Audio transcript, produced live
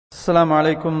السلام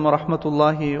عليكم ورحمة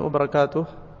الله وبركاته.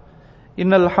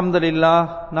 إن الحمد لله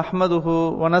نحمده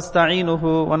ونستعينه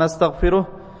ونستغفره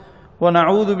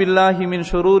ونعوذ بالله من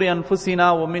شرور أنفسنا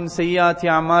ومن سيئات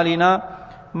أعمالنا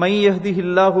من يهده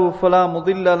الله فلا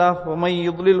مضل له ومن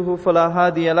يضلله فلا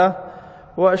هادي له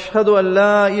وأشهد أن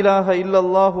لا إله إلا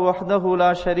الله وحده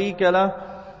لا شريك له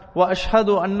وأشهد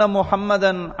أن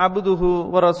محمدا عبده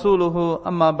ورسوله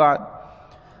أما بعد.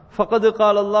 فقد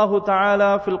قال الله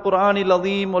تعالى في القرآن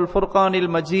العظيم والفرقان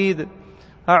المجيد: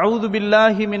 أعوذ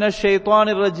بالله من الشيطان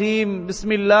الرجيم،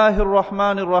 بسم الله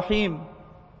الرحمن الرحيم.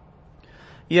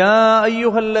 يا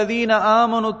أيها الذين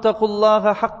آمنوا اتقوا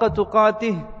الله حق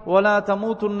تقاته ولا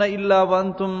تموتن إلا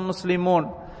وأنتم مسلمون.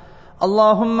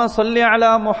 اللهم صل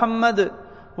على محمد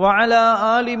وعلى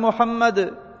آل محمد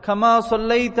كما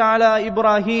صليت على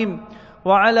إبراهيم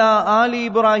وعلى آل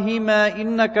إبراهيم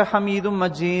إنك حميد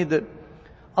مجيد.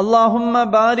 اللهم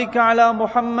بارك على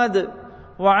محمد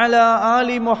وعلى آل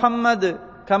محمد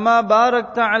كما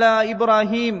باركت على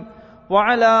إبراهيم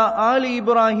وعلى آل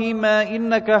إبراهيم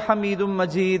إنك حميد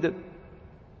مجيد.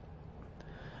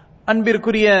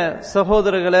 அன்பிற்குரிய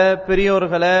சகோதரர்களே,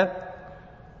 பெரியோர்களே,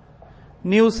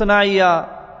 நியூ சனாயா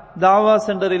தாவா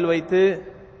சென்டரில் வைத்து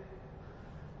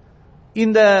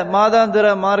இந்த மாதாந்திர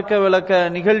மார்க்க விளக்க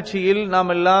நிகழ்ச்சியில்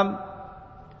நாம் எல்லாம்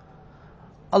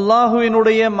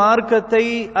அல்லாஹுவினுடைய மார்க்கத்தை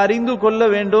அறிந்து கொள்ள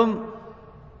வேண்டும்,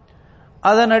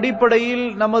 அதன் அடிப்படையில்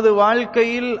நமது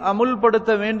வாழ்க்கையில்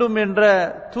அமுல்படுத்த வேண்டும் என்ற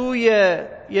தூய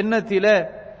எண்ணத்தில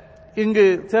இங்கு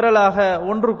திரளாக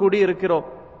ஒன்று கூடி இருக்கிறோம்.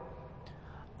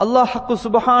 அல்லாஹ்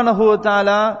சுப்ஹானஹு வ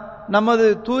தஆலா நமது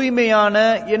தூய்மையான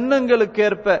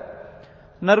எண்ணங்களுக்கேற்ப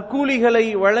நற்கூலிகளை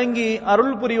வழங்கி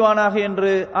அருள் புரிவானாக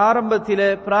என்று ஆரம்பத்திலே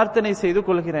பிரார்த்தனை செய்து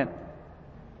கொள்கிறேன்.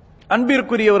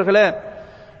 அன்பிற்குரியவர்களே,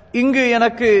 இங்கு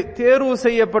எனக்கு தேர்வு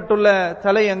செய்யப்பட்டுள்ள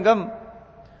தலையங்கம்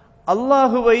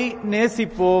அல்லாஹுவை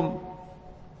நேசிப்போம்.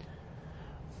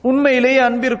 உண்மையிலேயே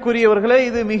அன்பிற்குரியவர்களே,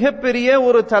 இது மிகப்பெரிய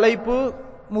ஒரு தலைப்பு,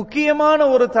 முக்கியமான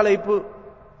ஒரு தலைப்பு.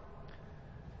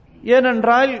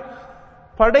 ஏனென்றால்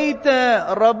படைத்த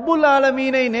ரப்புல்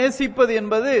ஆலமீனை நேசிப்பது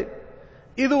என்பது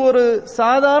இது ஒரு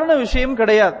சாதாரண விஷயம்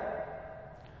கிடையாது.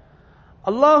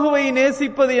 அல்லாஹுவை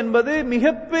நேசிப்பது என்பது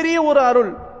மிகப்பெரிய ஒரு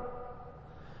அருள்.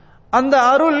 அந்த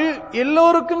அருள்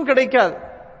எல்லோருக்கும் கிடைக்காது.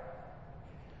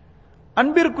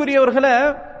 அன்பிற்குரியவர்களே,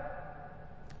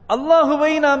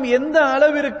 அல்லாஹுவை நாம் எந்த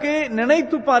அளவிற்கு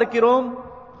நினைத்து பார்க்கிறோம்,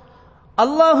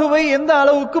 அல்லாஹுவை எந்த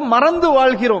அளவுக்கு மறந்து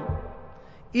வாழ்கிறோம்,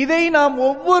 இதை நாம்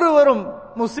ஒவ்வொருவரும்,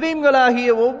 முஸ்லிம்களாகிய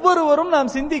ஒவ்வொருவரும்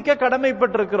நாம் சிந்திக்க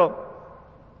கடமைப்பட்டிருக்கிறோம்.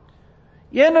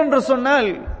 ஏனென்று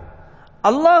சொன்னால்,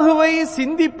 அல்லாஹுவை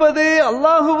சிந்திப்பது,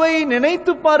 அல்லாஹுவை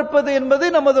நினைத்து பார்ப்பது என்பது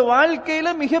நமது வாழ்க்கையில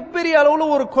மிகப்பெரிய அளவுல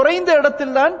ஒரு குறைந்த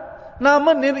இடத்தில் தான்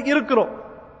நாம இருக்கிறோம்.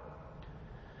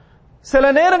 சில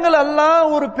நேரங்கள் அல்லாஹ்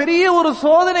ஒரு பெரிய ஒரு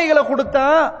சோதனைகளை கொடுத்தா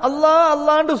அல்லாஹ்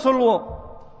அல்லான்னு சொல்லுவோம்.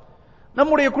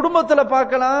 நம்முடைய குடும்பத்துல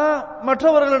பார்க்கலாம்,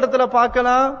 மற்றவர்களிடத்துல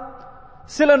பார்க்கலாம்,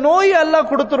 சில நோய் அல்லாஹ்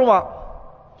கொடுத்துருவான்.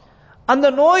 அந்த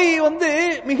நோய்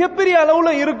மிகப்பெரிய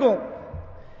அளவுல இருக்கும்.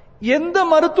 எந்த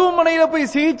மருத்துவமனையில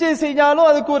போய் சிகிச்சை செஞ்சாலும்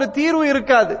அதுக்கு ஒரு தீர்வு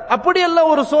இருக்காது. அப்படியெல்லாம்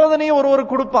ஒரு சோதனையை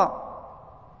ஒருவர் கொடுப்பான்.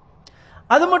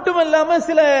 அது மட்டுமல்லாம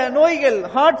சில நோய்கள்,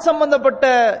 ஹார்ட் சம்பந்தப்பட்ட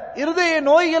இருதய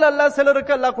நோய்கள் எல்லாம்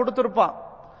சிலருக்கு எல்லாம் கொடுத்திருப்பான்.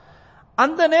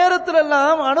 அந்த நேரத்தில்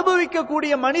எல்லாம்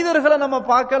அனுபவிக்கக்கூடிய மனிதர்களை நம்ம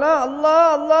பார்க்கலாம், அல்லாஹ்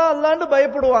அல்லாஹ் அல்லான்னு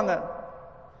பயப்படுவாங்க.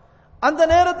 அந்த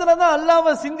நேரத்தில் தான்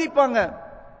அல்லாஹ்வை சிந்திப்பாங்க.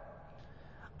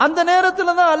 அந்த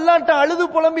நேரத்தில் தான் அல்லாஹ்ட்ட அழுது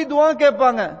புலம்பி துஆ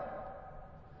கேட்பாங்க.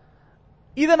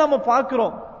 இதை நம்ம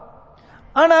பார்க்கிறோம்.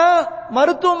 ஆனா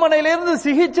மருத்துவமனையிலிருந்து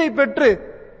சிகிச்சை பெற்று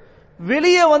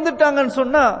வெளியே வந்துட்டாங்கன்னு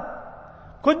சொன்னா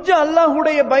கொஞ்சம்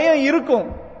அல்லாஹ்வுடைய பயம் இருக்கும்.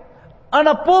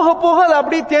 ஆனா போக போக அது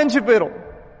அப்படியே தேஞ்சு போயிடும்.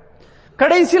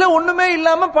 கடைசியில ஒண்ணுமே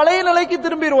இல்லாம பழைய நிலைக்கு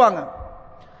திரும்பிடுவாங்க.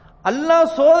 அல்லாஹ்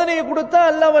சோதனையை கொடுத்தா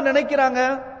அல்லாஹ்வை நினைக்கிறாங்க.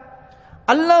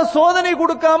 அல்லாஹ் சோதனை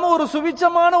கொடுக்காம ஒரு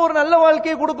சுபிச்சமான ஒரு நல்ல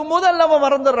வாழ்க்கையை கொடுக்கும் போது அல்லாஹ்வை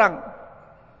மறந்துடுறாங்க.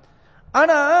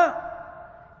 ஆனா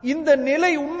இந்த நிலை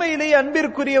உண்மையிலேயே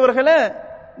அன்பிற்குரியவர்களே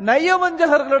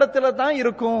நயவஞ்சகர்களிடத்துல தான்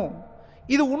இருக்கும்.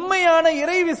 இது உண்மையான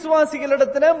இறை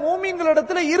விசுவாசிகளிடத்துல,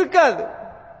 மூமின்களிடத்துல இருக்காது.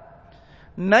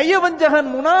 நயவஞ்சகன்,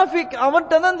 முனாஃபிக்,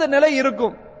 அவன்கிட்ட தான் இந்த நிலை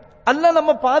இருக்கும். அல்லாஹ்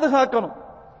நம்ம பாதுகாக்கணும்.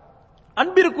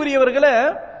 அன்பிற்குரியவர்களே,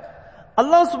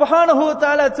 அல்லாஹ் சுப்ஹானஹு வ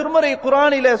தஆலா திருமறை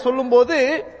குர்ஆனிலே சொல்லும்போது,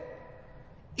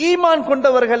 ஈமான்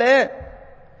கொண்டவர்களே,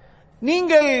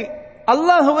 நீங்கள்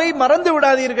அல்லாஹுவை மறந்து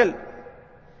விடாதீர்கள்.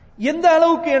 எந்த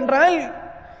அளவுக்கு என்றால்,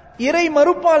 இறை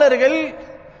மறுப்பாளர்கள்,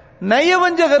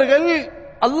 நயவஞ்சகர்கள்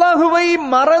அல்லாஹுவை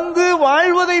மறந்து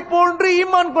வாழ்வதை போன்று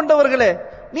ஈமான் கொண்டவர்களே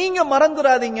நீங்க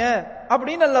மறந்துடாதீங்க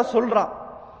அப்படின்னு அல்லாஹ் சொல்றான்.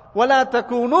 வலா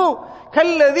தகூனு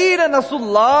கல்லதீன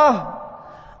நசுல்லாஹ்,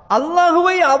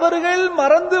 அல்லாஹுவை அவர்கள்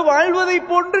மறந்து வாழ்வதை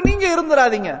போன்று நீங்க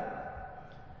இருந்துராதீங்க.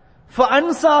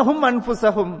 ஃபஅன்சாஹும்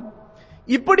அன்ஃபுஸஹும்.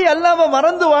 இப்படி அல்லாஹ்வை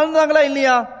மறந்து வாழ்ந்தாங்களா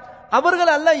இல்லையா?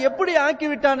 அவர்கள் அல்லாஹ் எப்படி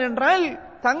ஆக்கிவிட்டான் என்றால்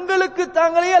தங்களுக்கு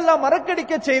தாங்களே அல்லாஹ்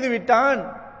மறக்கடிக்க செய்து விட்டான்.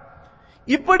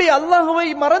 இப்படி அல்லாஹுவை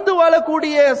மறந்து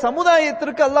வாழக்கூடிய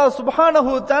சமுதாயத்திற்கு அல்லாஹ் சுப்ஹானஹு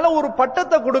வ தஆலா ஒரு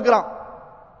பட்டத்தை கொடுக்கிறான்.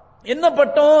 என்ன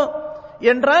பட்டம்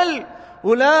என்றால்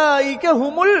உலாயிக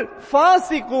ஹுமுல்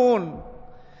ஃபாசிகூன்.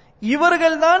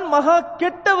 இவர்கள்தான் மகா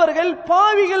கெட்டவர்கள்,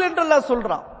 பாவிகள் என்று அல்லாஹ்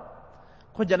சொல்றான்.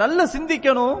 கொஞ்சம் நல்ல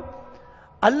சிந்திக்கணும்.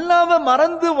 அல்லாஹ்வை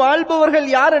மறந்து வாழ்பவர்கள்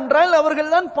யார் என்றால்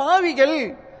அவர்கள் தான் பாவிகள்,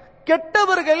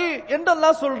 கெட்டவர்கள் என்று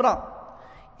அல்லாஹ் சொல்றான்.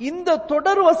 இந்த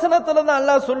தொடர் வசனத்துல தான்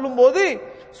அல்லாஹ் சொல்லும் போது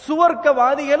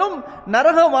சுவர்க்கவாதிகளும்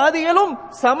நரகவாதிகளும்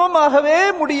சமமாகவே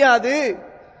முடியாது,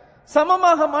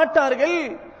 சமமாக மாட்டார்கள்.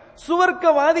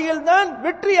 சுவர்க்கவாதிகள் தான்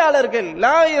வெற்றியாளர்கள்.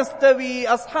 லா யஸ்தவி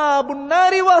அஸ்ஹாபுன்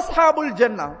நாரி வ அஸ்ஹாபுல்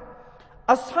ஜன்னah,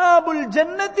 அஸ்ஹாபுல்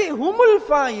ஜன்னதி ஹுமுல்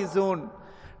ஃபாயிசூன்.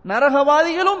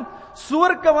 நரகவாதிகளும்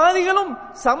சுவர்க்கவாதிகளும்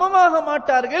சமமாக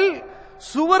மாட்டார்கள்,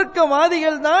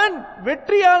 சுவர்க்கவாதிகள் தான்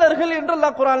வெற்றியாளர்கள் என்று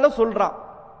அல்லாஹ் குர்ஆன்ல சொல்றான்.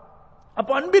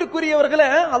 அப்ப அன்பிற்குரியவர்களே,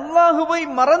 அல்லாஹுவை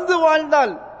மறந்து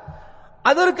வாழ்ந்தால்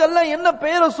அதற்கு அல்லாஹ் என்ன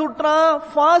பெயரை சூட்டுறான்?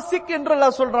 ஃபாசிக் என்று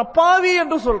அல்லாஹ் சொல்றான், பாவி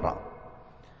என்று சொல்றான்.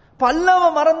 அல்லாஹ்வை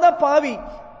மறந்தா பாவி.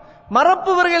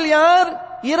 மறப்பவர்கள் யார்?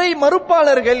 இறை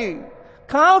மறுப்பாளர்கள்,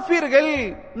 காஃபிர்கள்,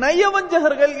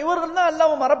 நயவஞ்சகர்கள். இவர்கள் தான்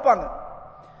அல்லாஹ்வை மறப்பாங்க.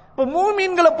 இப்ப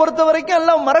மூமீன்களை பொறுத்த வரைக்கும்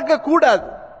அல்லாஹ் மறக்க கூடாது.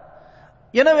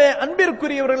 எனவே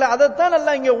அன்பிற்குரியவர்களே, அதைத்தான்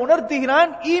அல்லாஹ் இங்க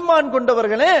உணர்த்துகிறான். ஈமான்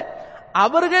கொண்டவர்களே,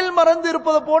 அவர்கள் மறந்து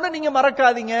இருப்பதை போல நீங்க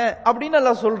மறக்காதீங்க அப்படின்னு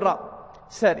அல்லாஹ் சொல்றான்.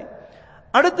 சரி,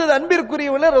 அடுத்தது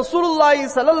அன்பிற்குரியவர்களே, ரசூலுல்லாஹி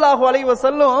ஸல்லல்லாஹு அலைஹி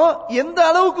வஸல்லம் எந்த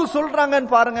அளவுக்கு சொல்றாங்கன்னு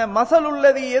பாருங்க.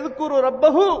 மஸலுல்லதி யذ்குரு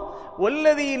ரப்பஹு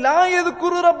வல்லதி லா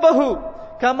யذ்குரு ரப்பஹு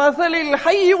கமஸலில்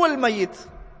ஹய்ய் வல் மய்யித்.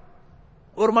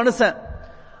 ஒரு மனுஷன்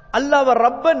அல்லாஹ்வை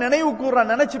ரப்ப நினைவு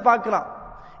கூறான், நினைச்சு பார்க்கலாம்.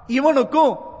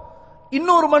 இவனுக்கும்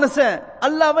இன்னொரு மனுஷன்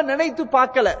அல்லாஹ்வை நினைத்து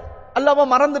பார்க்கல, அல்லாஹ்வை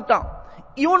மறந்துட்டான்.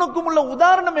 இவனுக்கும் உள்ள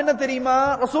உதாரணம் என்ன தெரியுமா?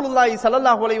 ரசூலுல்லாஹி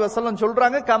ஸல்லல்லாஹு அலைஹி வஸல்லம்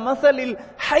சொல்றாங்க, கமஸலில்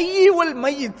ஹய்ய் வல்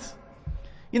மய்யித்.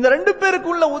 இந்த ரெண்டு பேருக்கு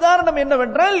உள்ள உதாரணம்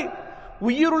என்னவென்றால்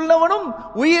உயிருள்ளவனும்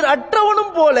உயிர்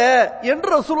அற்றவனும் போல என்று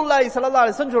ரசூலுல்லாஹி ஸல்லல்லாஹு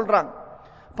அலைஹி வஸல்லம் சொல்றாங்க.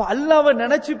 இப்ப அல்லாஹ்வை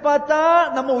நினைச்சு பார்த்தா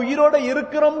நம்ம உயிரோட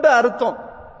இருக்கிறோம்னு அர்த்தம்.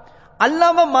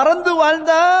 அல்லாஹ்வை மறந்து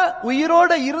வாழ்ந்தா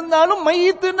உயிரோட இருந்தாலும்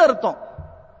மையித்துன்னு அர்த்தம்.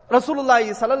 ரசூலுல்லாஹி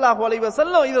ஸல்லல்லாஹு அலைஹி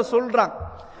வஸல்லம் இத சொல்றாங்க.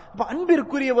 அப்ப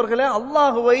அன்பிற்குரியவர்களே,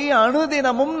 அல்லாஹ்வை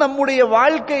அனுதினமும் நம்முடைய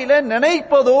வாழ்க்கையில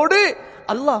நினைப்பதோடு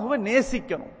அல்லாஹ்வை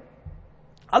நேசிக்கணும்,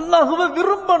 அல்லாஹ்வை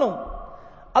விரும்பணும்,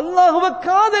 அல்லாஹ்வை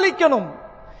காதலிக்கணும்.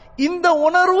 இந்த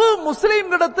உணர்வு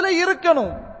முஸ்லிம்களிடத்துல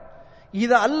இருக்கணும்.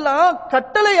 இத அல்லாஹ்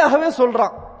கட்டளையாகவே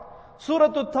சொல்றான்.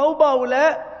 சூரத்து தௌபாவுல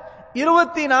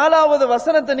 24வது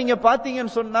வசனத்தை நீங்க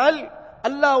பாத்தீங்கன்னு சொன்னால்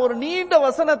அல்லாஹ் ஒரு நீண்ட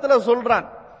வசனத்துல சொல்றான்,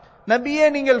 நபியே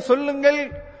நீங்கள் சொல்லுங்கள்,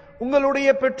 உங்களுடைய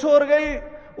பெற்றோர்கள்,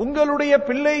 உங்களுடைய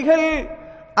பிள்ளைகள்,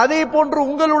 அதே போன்று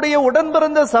உங்களுடைய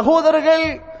உடன்பிறந்த சகோதரர்கள்,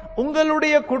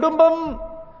 உங்களுடைய குடும்பம்,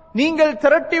 நீங்கள்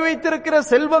திரட்டி வைத்திருக்கிற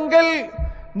செல்வங்கள்,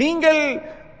 நீங்கள்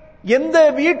எந்த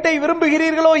வீட்டை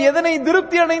விரும்புகிறீர்களோ, எதனை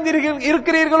திருப்தி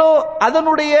இருக்கிறீர்களோ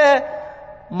அதனுடைய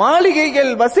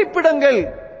மாளிகைகள், வசிப்பிடங்கள்,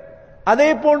 அதே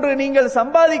போன்று நீங்கள்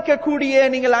சம்பாதிக்கக்கூடிய,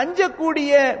 நீங்கள்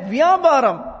அஞ்சக்கூடிய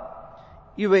வியாபாரம்,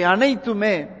 இவை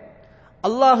அனைத்துமே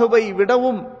அல்லாஹுவை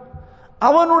விடவும்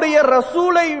அவனுடைய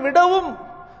ரசூலை விடவும்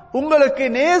உங்களுக்கு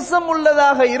நேசம்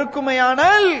உள்ளதாக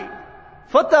இருக்குமையானால்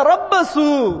ஃபதரப்பசு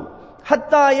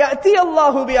ஹத்தா யஅதி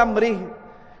அல்லாஹு பிஅம்ரிஹி,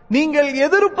 நீங்கள்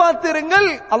எதிர்பார்த்திருங்கள்,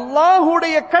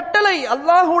 அல்லாஹுடைய கட்டளை,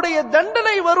 அல்லாஹுடைய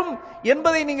தண்டனை வரும்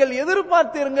என்பதை நீங்கள்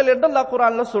எதிர்பார்த்திருங்கள் என்று அல்லாஹ்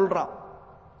குர்ஆன்ல சொல்றான்.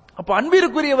 அப்ப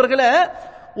அன்பிற்குரியவர்களே,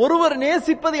 ஒருவர்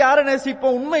நேசிப்பது யாரை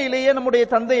நேசிப்போம்? உண்மையிலேயே நம்முடைய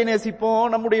தந்தையை நேசிப்போம்,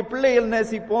 நம்முடைய பிள்ளைகள்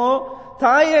நேசிப்போம்,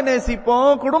 தாயை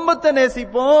நேசிப்போம், குடும்பத்தை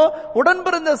நேசிப்போம்,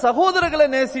 உடன்பிறந்த சகோதரர்களை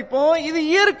நேசிப்போம். இது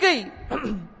இயற்கை.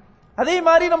 அதே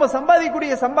மாதிரி நம்ம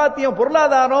சம்பாதிக்கக்கூடிய சம்பாத்தியம்,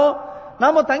 பொருளாதாரம்,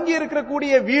 நாம தங்கி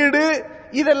இருக்கக்கூடிய வீடு,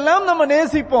 இதெல்லாம் நம்ம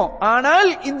நேசிப்போம். ஆனால்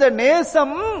இந்த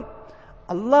நேசம்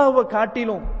அல்லாஹ்வை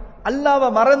காட்டிலும், அல்லாஹ்வை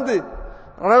மறந்து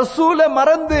ரசூலை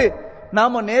மறந்து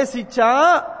நாம நேசிச்சா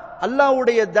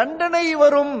அல்லாஹ்வுடைய தண்டனை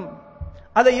வரும்,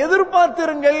 அதை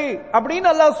எதிர்பார்த்திருங்கள் அப்படின்னு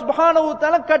அல்லாஹ் சுப்ஹானஹு வ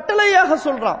தஆலா கட்டளையாக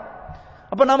சொல்றான்.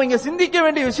 அப்ப நாம இங்க சிந்திக்க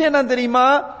வேண்டிய விஷயம் என்ன தெரியுமா?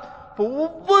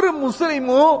 ஒவ்வொரு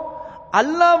முஸ்லிமும்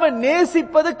அல்லாஹ்வை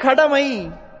நேசிப்பது கடமை,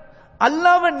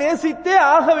 அல்லாஹ்வை நேசித்தே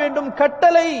ஆக வேண்டும்,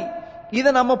 கட்டளை. இதை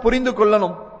நம்ம புரிந்து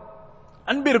கொள்ளணும்.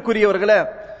 அன்பிற்குரியவர்களே,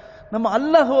 நம்ம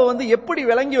அல்லாஹ்வை எப்படி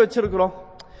விளங்கி வச்சிருக்கிறோம்?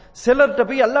 சிலர்கிட்ட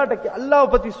போய் அல்லாஹ்வை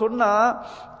பத்தி சொன்னா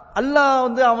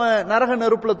அல்லாஹ் அவன் நரக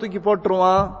நெருப்புல தூக்கி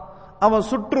போட்டுருவான், அவன்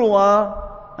சுற்றுவான்,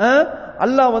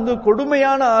 அல்லாஹ்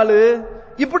கொடுமையான ஆளு,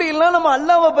 இப்படி எல்லாம் நம்ம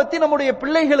அல்லாஹ்வை பத்தி நம்முடைய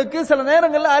பிள்ளைகளுக்கு சில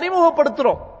நேரங்கள்ல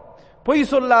அறிமுகப்படுத்துறோம். பொய்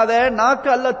சொல்லாத, நாக்கு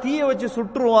அல்லாஹ் தீய வச்சு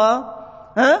சுற்றுவான்,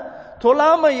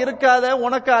 தொழாம இருக்காத,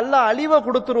 உனக்கு அல்லாஹ் அழிவை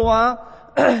கொடுத்துருவான்,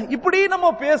 இப்படி நம்ம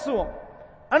பேசுவோம்.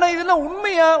 ஆனா இதெல்லாம்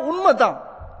உண்மையா? உண்மைதான்,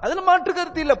 அதுல மாற்று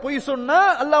கருத்து இல்ல. பொய் சொன்னா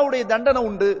அல்லாஹ்வுடைய தண்டனை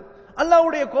உண்டு,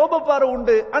 அல்லாஹ்வுடைய கோபப்பார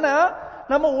உண்டு. ஆனா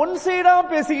நம்ம ஒன் சைடா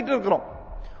பேசிக்கிட்டு இருக்கிறோம்,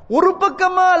 ஒரு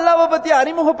பக்கமா அல்லாஹ்வை பத்தி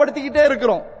அறிமுகப்படுத்திக்கிட்டே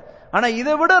இருக்கிறோம். ஆனா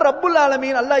இதை விட ரப்புல்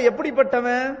ஆலமீன் அல்லாஹ்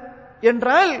எப்படிப்பட்டவன்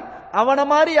என்றால், அவனை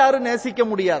மாதிரி யாரும் நேசிக்க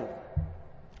முடியாது.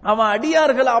 அவன்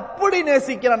அடியார்களை அப்படி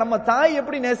நேசிக்கிறான். நம்ம தாய்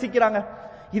எப்படி நேசிக்கிறாங்க,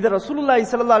 இத ரசூலுல்லாஹி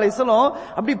ஸல்லல்லாஹு அலைஹி வஸல்லம்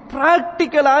அப்படி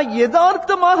பிராக்டிகலா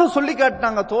யதார்த்தமாக சொல்லி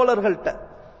காட்டினாங்க. தோழர்கள்ட்ட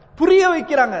புரிய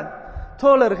வைக்கிறாங்க.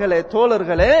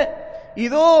 தோழர்களே,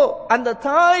 இதோ அந்த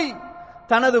தாய்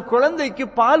தனது குழந்தைக்கு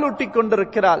பால் ஊட்டி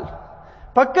கொண்டிருக்கிறாள்,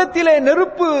 பக்கத்திலே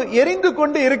நெருப்பு எரிந்து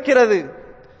கொண்டு இருக்கிறது.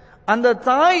 அந்த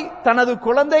தாய் தனது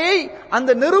குழந்தையை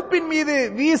அந்த நெருப்பின் மீது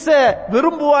வீச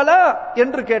விரும்புவாளா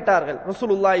என்று கேட்டார்கள்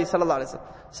ரசூலுல்லாஹி ஸல்லல்லாஹு அலைஹி வஸல்லம்.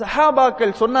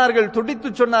 சஹாபாக்கள் சொன்னார்கள், துடித்து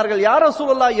சொன்னார்கள், யா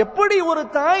ரசூலுல்லாஹ், எப்படி ஒரு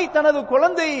தாய் தனது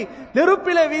குழந்தை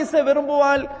நெருப்பிலே வீச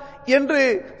விரும்புவாள் என்று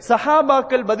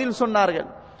சஹாபாக்கள் பதில் சொன்னார்கள்.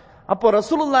 அப்போ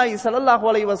ரசூலுல்லாஹி ஸல்லல்லாஹு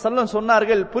அலைஹி வஸல்லம்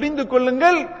சொன்னார்கள், புரிந்து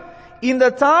கொள்ளுங்கள்,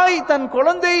 இந்த தாய் தன்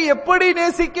குழந்தையை எப்படி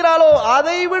நேசிக்கிறாளோ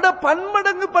அதைவிட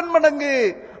பன்மடங்கு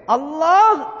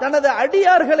அல்லாஹ் தனது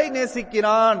அடியார்களை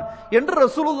நேசிக்கிறான் என்று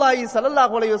ரசூலுல்லாஹி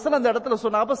ஸல்லல்லாஹு அலைஹி வஸல்லம் அந்த இடத்துல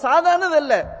சொன்னாங்க. அப்ப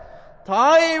சாதாரணதல்ல,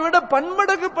 தாயை விட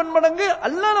பன்மடங்கு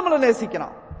அல்லாஹ் நம்மளை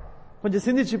நேசிக்கிறான். கொஞ்சம்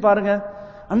சிந்திச்சு பாருங்க,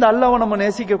 அந்த அல்லாஹ்வை நம்ம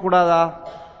நேசிக்க கூடாதா?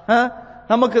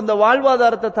 நமக்கு இந்த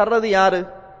வாழ்வாதாரத்தை தர்றது யாரு?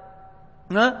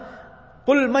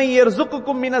 குல் மை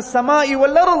யர்சுகுக்கும் மினஸ் ஸமாஇ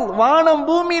வல் அர்த், வானம்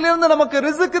பூமியிலிருந்து நமக்கு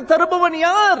ரிஸ்க் தருபவன்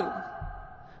யார்?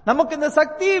 நமக்கு இந்த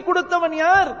சக்தியை கொடுத்தவன்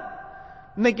யார்?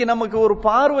 இன்னைக்கு நமக்கு ஒரு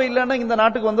பார்வை இல்லைன்னா இந்த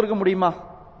நாட்டுக்கு வந்திருக்க முடியுமா?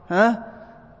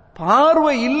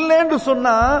 பார்வை இல்லைன்னு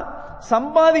சொன்னா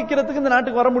சம்பாதிக்கிறதுக்கு இந்த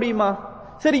நாட்டுக்கு வர முடியுமா?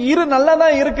 சரி, நல்லா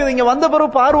தான் இருக்குது, இங்க வந்த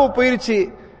பிறகு பார்வை போயிருச்சு,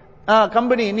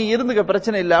 கம்பெனி நீ இருந்துக்க,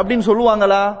 பிரச்சனை இல்லை அப்படின்னு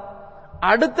சொல்லுவாங்களா?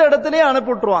 அடுத்த இடத்துலயே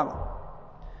அனுப்பிவிட்டுருவாங்க.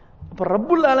 அப்ப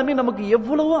ரப்புல் ஆலமீன் நமக்கு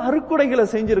எவ்வளவோ அருக்குடைகளை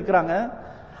செஞ்சிருக்கிறாங்க.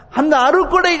 அந்த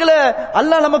அருக்குடைகளை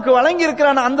அல்லாஹ் நமக்கு வழங்கி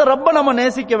இருக்கிறான அந்த ரப்ப நம்ம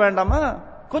நேசிக்க வேண்டாமா?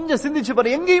 கொஞ்சம் சிந்திச்சு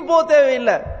பாரு. எங்கேயும் போக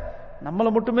தேவையில்லை, நம்மளை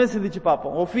மட்டுமே சிந்திச்சு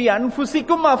பார்ப்போம். ஒஃபி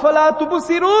அன்ஃபுசிக்கும் அஃபலா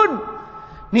துப்சிரூன்,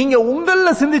 நீங்க உங்கள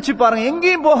சிந்திச்சு பாருங்க,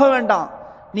 எங்கேயும் போக வேண்டாம்.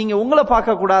 நீங்க உங்களை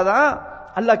பார்க்க கூடாதா?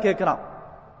 அல்லாஹ் கேட்கிறான்,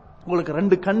 உங்களுக்கு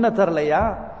 2 கண்ணை தரலையா?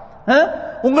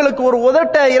 உங்களுக்கு ஒரு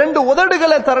உதட்ட 2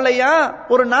 உதடுகளை தரலையா?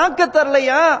 ஒரு நாக்க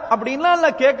தரலையா? அப்படின்லாம்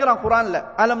அல்லாஹ் கேட்கிறான் குர்ஆன்ல.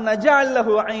 அலம் நஜஅல்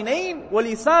லஹு ஐனைன் வ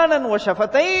லிசானன் வ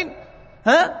ஷஃபதைன்,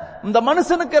 இந்த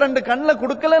மனுஷனுக்கு 2 கண்ணை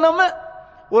கொடுக்கல, நம்ம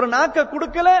ஒரு நாக்க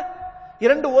கொடுக்கல,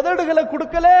 2 உதடுகளை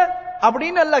கொடுக்கல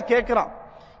அப்படின்னு அல்லாஹ் கேட்கிறான்.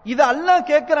 இது அல்லாஹ்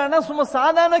கேட்கிறான்னா சும்மா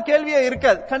சாதாரண கேள்வியா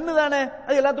இருக்காது. கண்ணு தானே,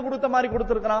 அது எல்லாத்துக்கும் கொடுத்த மாதிரி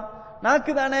கொடுத்திருக்கிறான்,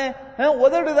 நாக்கு தானே,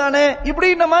 உதடு தானே, இப்படி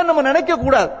நம்ம நினைக்க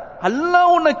கூடாது.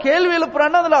 அல்லாஹ் உன்னை கேள்வி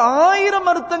எழுப்புறான்னா அதுல 1000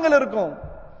 அர்த்தங்கள் இருக்கும்.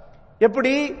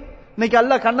 எப்படி இன்னைக்கு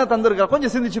அல்லாஹ் கண்ணை தந்திருக்கா?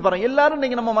 கொஞ்சம் சிந்திச்சு பாருங்க. எல்லாரும்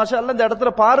இன்னைக்கு நம்ம மாஷா அல்லாஹ் இந்த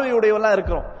இடத்துல பார்வையுடையவெல்லாம்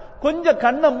இருக்கிறோம். கொஞ்சம்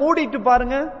கண்ணை மூடிட்டு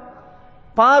பாருங்க,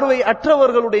 பார்வை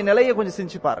அற்றவர்களுடைய நிலையை கொஞ்சம்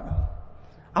சிந்திச்சு பாருங்க.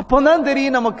 அப்பதான்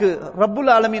தெரியும் நமக்கு ரப்புல்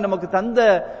ஆலமீன் நமக்கு தந்த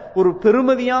ஒரு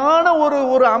பெருமதியான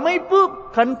ஒரு அமைப்பு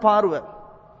கண் பார்வை.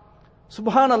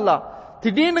 சுப்ஹானல்லாஹ்.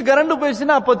 திடீர்னு கரண்ட்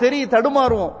போயிடுச்சுன்னா அப்ப தெரியும்,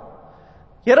 தடுமாறுவோம்.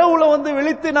 இரவுல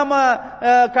விழித்து நம்ம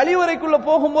கழிவறைக்குள்ள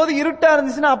போகும்போது இருட்டா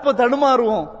இருந்துச்சுன்னா அப்ப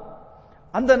தடுமாறுவோம்.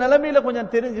 அந்த நிலைமையில கொஞ்சம்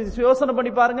தெரிஞ்சு யோசனை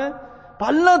பண்ணி பாருங்க.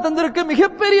 அல்லாஹ் தந்திருக்கு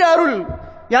மிகப்பெரிய அருள்.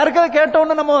 யாருக்காவது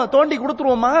கேட்டோன்னு நம்ம தோண்டி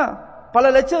கொடுத்துருவோமா? பல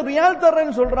லட்சம் ரியால்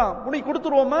தர்றேன்னு சொல்றான்,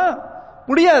 கொடுத்துருவோமா?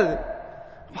 முடியாது.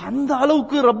 அந்த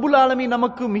அளவுக்கு ரப்புல் ஆலமீன்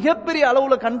நமக்கு மிகப்பெரிய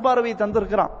அளவுல கண் பார்வையை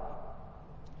தந்திருக்கிறான்.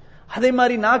 அதே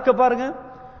மாதிரி நாக்க பாருங்க,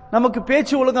 நமக்கு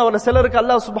பேச்சு ஒழுங்கு அவள சிலருக்கு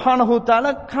அல்லாஹ் சுப்ஹானஹு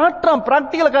தஆலா காட்டுறான்,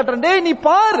 பிராக்டிகலா காட்டுறான். டேய் நீ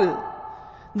பாரு,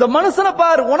 இந்த மனுஷனை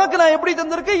பாரு, உனக்கு நான் எப்படி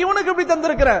தந்திருக்கேன், இவனுக்கு எப்படி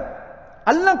தந்திருக்கிறேன்,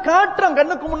 அல்லாஹ் காட்டுறான்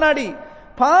கண்ணுக்கு முன்னாடி.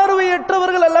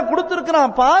 பார்வையற்றவர்கள் எல்லாம்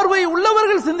கொடுத்திருக்கிறான், பார்வை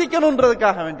உள்ளவர்கள்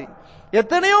சிந்திக்கணும்ன்றதுக்காக வேண்டி.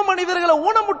 எத்தனையோ மனிதர்களை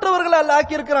ஊனமுற்றவர்களை அல்லாஹ்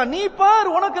ஆக்கி இருக்கிறான். நீ பாரு,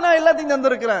 உனக்கு நான் எல்லாத்தையும்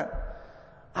தந்திருக்கிறேன்.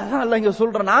 அதான் அல்லாஹ் இங்க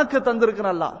சொல்ற, நாக்கு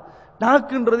தந்திருக்கிறான் அல்லாஹ்.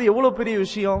 நாக்குன்றது எவ்வளவு பெரிய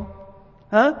விஷயம்.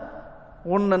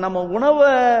 நம்ம உணவை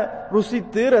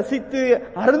ருசித்து ரசித்து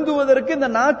அருந்துவதற்கு இந்த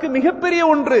நாக்கு மிகப்பெரிய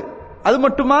ஒன்று. அது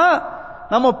மட்டுமா,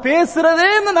 நம்ம பேசுறதே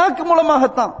இந்த நாக்கு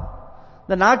மூலமாகத்தான்.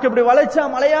 இந்த நாக்கு இப்படி வளைச்சா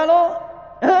மலையாளம்,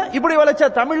 இப்படி வளைச்சா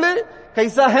தமிழ்,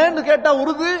 கைசாஹன்னு கேட்டா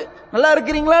உருது, நல்லா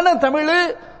இருக்கிறீங்களான்னு தமிழ்,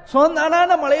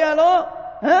 சோந்தான மலையாளம்,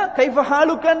 கைஃப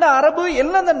ஹாலுக்காண்ட அரபு,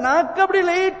 எல்லாம் இந்த நாக்கு அப்படி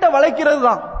லைட்டா வளைக்கிறது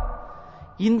தான்.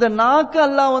 இந்த நாக்கு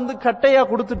அல்லாஹ் கட்டையா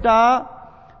கொடுத்துட்டா,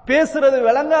 பேசுறது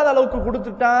விளங்காத அளவுக்கு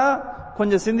கொடுத்துட்டா,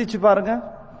 கொஞ்சம் சிந்திச்சு பாருங்க.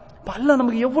 அல்லாஹ்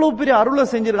நமக்கு எவ்வளவு பெரிய அருளை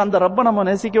செஞ்சிருக்க. அந்த ரப்ப நம்ம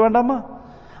நேசிக்க வேண்டாமா?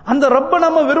 அந்த ரப்ப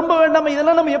நம்ம விரும்ப வேண்டாம்?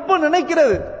 இதெல்லாம் நம்ம எப்ப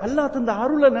நினைக்கிறது? அல்லாஹ் தந்த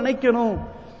அருளை நினைக்கணும்,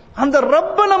 அந்த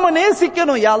ரப்ப நம்ம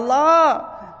நேசிக்கணும். யா அல்லாஹ்,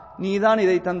 நீதான்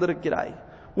இதை தந்திருக்கிறாய்,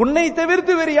 உன்னை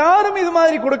தவிர்த்து வேறு யாரும் இது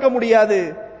மாதிரி கொடுக்க முடியாது,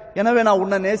 எனவே நான்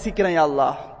உன்னை நேசிக்கிறேன் யா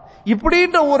அல்லாஹ்.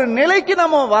 இப்படின்ற ஒரு நிலைக்கு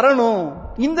நம்ம வரணும்.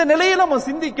 இந்த நிலையை நம்ம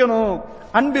சிந்திக்கணும்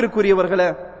அன்பிற்குரியவர்களே.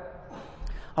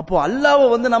 அப்போ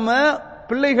அல்லாஹ்வை நம்ம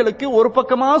பிள்ளைகளுக்கு ஒரு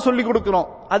பக்கமா சொல்லி கொடுக்கிறோம்,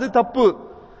 அது தப்பு.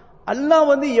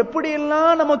 அல்லாஹ்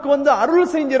எப்படியெல்லாம் நமக்கு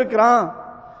அருள் செஞ்சிருக்கிறான்.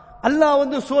 அல்லாஹ்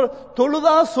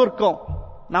தொழுதா சொர்க்கம்,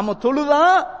 நம்ம தொழுதா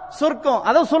சொர்க்கம்,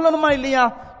 அதை சொல்லணுமா இல்லையா?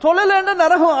 தொழலன்னா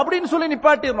நரகம் அப்படின்னு சொல்லி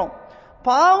நிப்பாட்டிடுறோம்.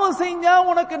 பாவம் செஞ்சா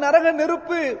உனக்கு நரக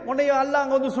நெருப்பு, உன்னைய அல்லாஹ்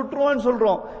அங்க சுற்றுவான்னு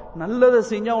சொல்றோம். நல்லதை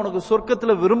செஞ்சா உனக்கு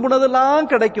சொர்க்கத்துல விரும்புனதெல்லாம்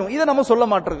கிடைக்கும், இதை நம்ம சொல்ல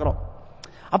மாட்டிருக்கிறோம்.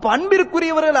 அப்ப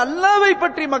அன்பிற்குரியவர்கள், அல்லாஹ்வை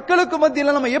பற்றி மக்களுக்கு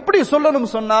மத்தியில் நம்ம எப்படி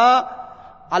சொல்லணும் சொன்னா,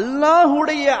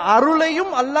 அல்லாஹ்வுடைய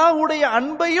அருளையும் அல்லாஹ்வுடைய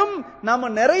அன்பையும் நாம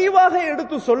நிறைவாக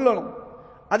எடுத்து சொல்லணும்.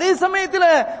 அதே சமயத்தில்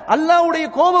அல்லாஹ்வுடைய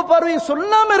கோப பார்வையை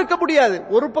சொல்லாம இருக்க முடியாது,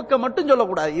 ஒரு பக்கம் மட்டும்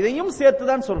சொல்லக்கூடாது, இதையும்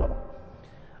சேர்த்துதான் சொல்லணும்.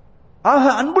 ஆக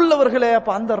அன்புள்ளவர்களே,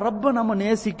 அப்ப அந்த ரப்ப நம்ம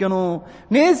நேசிக்கணும்,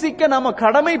 நேசிக்க நாம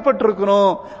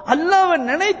கடமைப்பட்டிருக்கணும். அல்லாஹ்வை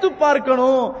நினைத்து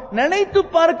பார்க்கணும், நினைத்து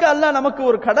பார்க்க அல்லாஹ் நமக்கு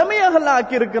ஒரு கடமையாக அல்லாஹ்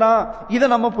ஆக்கி இருக்கிறான். இதை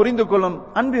நம்ம புரிந்து கொள்ளணும்.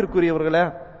 அன்பிற்குரியவர்களே,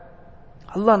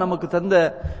 அல்லாஹ் நமக்கு தந்த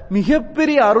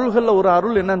மிகப்பெரிய அருள்கள்ல ஒரு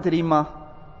அருள் என்னன்னு தெரியுமா?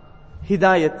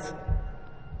 ஹிதாயத்,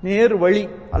 நேர் வழி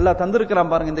அல்லாஹ்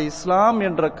தந்திருக்கிறான் பாருங்க. இந்த இஸ்லாம்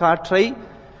என்ற காற்றை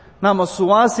நாம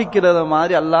சுவாசிக்கிறத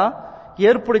மாதிரி அல்லாஹ்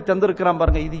ஏற்படுத்தி தந்திருக்கிறான்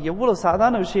பாருங்க. இது எவ்வளவு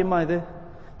சாதாரண விஷயமா? இது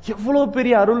எவ்வளவு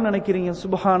பெரிய அருள் நினைக்கிறீங்க?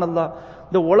 சுப்ஹானல்லாஹ்.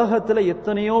 இந்த உலகத்துல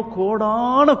எத்தனையோ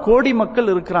கோடான கோடி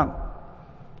மக்கள் இருக்கிறாங்க.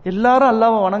 எல்லாரும்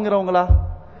அல்லாஹ்வை வணங்குறவங்களா?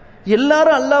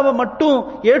 எல்லாரும் அல்லாஹ்வை மட்டும்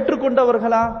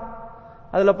ஏற்றுக்கொண்டவர்களா?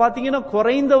 அதுல பாத்தீங்கன்னா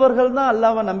குறைந்தவர்கள் தான்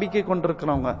அல்லாஹ்வை நம்பிக்கை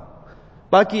கொண்டிருக்கிறவங்க,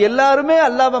 பாக்கி எல்லாருமே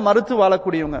அல்லாஹ்வை மறுத்து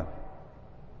வாழக்கூடியவங்க.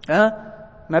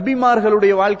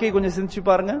 நபிமார்களுடைய வாழ்க்கையை கொஞ்சம் சிந்திச்சு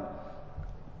பாருங்க.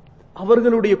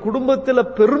 அவர்களுடைய குடும்பத்தில்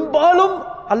பெரும்பாலும்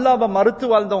அல்லாஹ்வை மறுத்து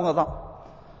வாழ்ந்தவங்க தான்.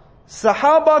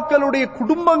 சஹாபாக்களுடைய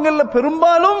குடும்பங்கள்ல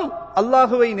பெரும்பாலும்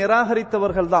அல்லாஹ்வை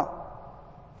நிராகரித்தவர்கள் தான்.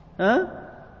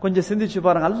 கொஞ்சம் சிந்திச்சு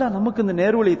பாருங்க. அல்லாஹ் நமக்கு இந்த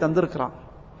நேர்வழி தந்திருக்கிறான்.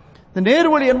 இந்த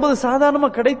நேர்வழி என்பது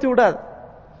சாதாரணமா கிடைத்து விடாது.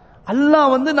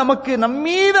 அல்லாஹ் நமக்கு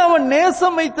நம்மீது அவன்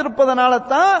நேசம் வைத்திருப்பதனால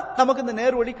தான் நமக்கு இந்த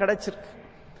நேர்வழி கிடைச்சிருக்கு.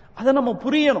 அதை நம்ம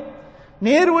புரியணும்.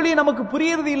 நேர்வழி நமக்கு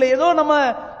புரியறது இல்லை. ஏதோ நம்ம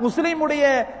முஸ்லிமுடைய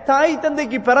தாய்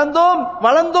தந்தைக்கு பிறந்தோம்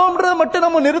வளர்ந்தோம்ன்றத மட்டும்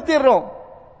நம்ம நிறுத்திடுறோம்.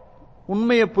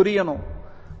 உண்மையை புரியணும்.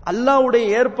 அல்லாஹ்வுடைய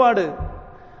ஏற்பாடு,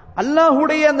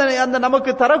 அல்லாஹ்வுடைய அந்த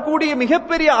நமக்கு தரக்கூடிய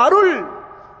மிகப்பெரிய அருள்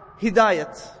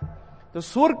ஹிதாயத். இந்த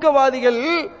சுவர்க்கவாதிகள்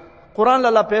குர்ஆன்ல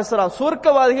அல்லாஹ் பேசுறான்.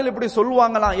 சுவர்க்கவாதிகள் இப்படி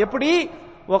சொல்லுவாங்களாம். எப்படி?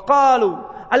 வகாலு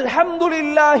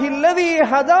அல்ஹம்துலில்லாஹி அல்லதி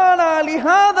ஹதானா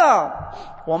லிஹாதா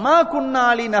வமா குன்னா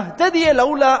லினஹ்ததிய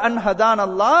லௌலா அன்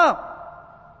ஹதானல்லாஹ்.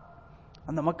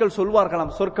 அந்த மக்கள்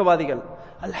சொல்வார்களாம், சொர்க்கவாதிகள்,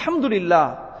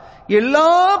 அல்ஹம்துலில்லாஹ்,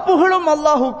 எல்லா புகழும்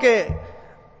அல்லாஹ்வுக்கே,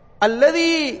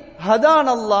 அல்லதி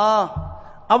ஹதானல்லாஹ்,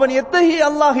 அவன் எத்தகைய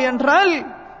அல்லாஹ் என்றால்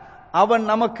அவன்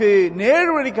நமக்கு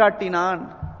நேர்வழி காட்டினான்.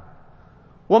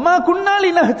 வமா குன்னா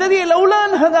லினஹ்ததிய லௌலா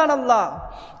அன் ஹதானல்லாஹ்,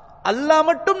 அல்லாஹ்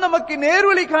மட்டும் நமக்கு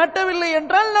நேர்வழி காட்டவில்லை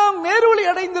என்றால் நாம் நேர்வழி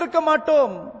அடைந்திருக்க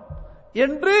மாட்டோம்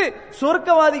என்று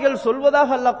சொர்க்கவாதிகள் சொல்வதாக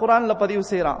அல்லாஹ் குர்ஆன்ல பதிவு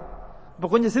செய்யறான். இப்ப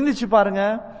கொஞ்சம் சிந்திச்சு பாருங்க.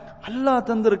 அல்லாஹ்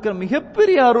தந்திருக்கிற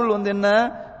மிகப்பெரிய அருள் என்ன?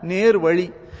 நேர்வழி.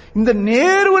 இந்த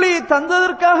நேர்வழியை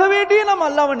தந்ததற்காக வேண்டியே நம்ம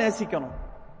அல்லாஹ்வை நேசிக்கணும்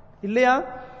இல்லையா?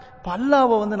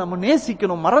 அல்லாஹ்வை நம்ம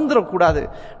நேசிக்கணும், மறந்துடக்கூடாது.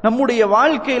 நம்முடைய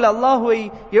வாழ்க்கையில் அல்லாஹ்வை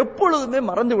எப்பொழுதுமே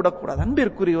மறந்து விடக்கூடாது.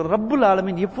 அன்பிற்குரிய ஒரு ரப்புல்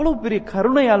ஆலமீன் எவ்வளவு பெரிய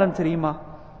கருணையாளன் தெரியுமா?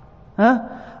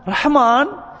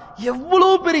 ரஹ்மான்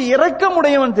எவ்வளவு பெரிய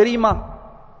இரக்கமுடையவன் தெரியுமா?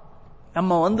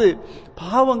 நம்ம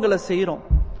பாவங்களை செய்யறோம்,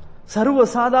 சர்வ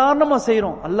சாதாரணமா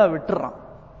செய்யறோம், அல்லாஹ் விட்டுறான்.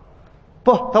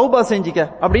 போ தௌபா செஞ்சிக்க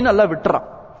அப்படின்னு அல்லாஹ் விட்டுறான்.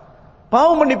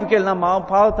 பாவம் மன்னிப்பு கேள், நான்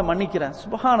பாவத்தை மன்னிக்கிறேன்.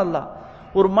 சுப்ஹானல்லாஹ்.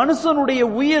 ஒரு மனுஷனுடைய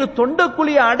உயிர்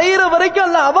தொண்டக்குழிய அடையிற வரைக்கும்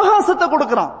அல்லாஹ் அவகாசத்தை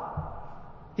கொடுக்கிறான்.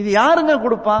 இது யாருங்க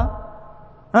கொடுப்பான்?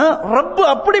 ரப்பு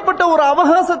அப்படிப்பட்ட ஒரு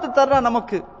அவகாசத்தை தர்றான்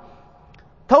நமக்கு.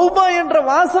 தௌபா என்ற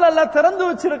வாசல் அல்லாஹ் திறந்து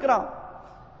வச்சிருக்கிறான்.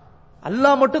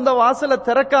 அல்லாஹ் மட்டும் இந்த வாசலை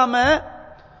திறக்காம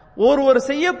ஒருவர்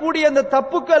செய்யக்கூடிய அந்த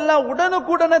தப்புக்கு எல்லாம்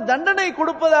உடனுக்குடனே தண்டனை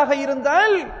கொடுப்பதாக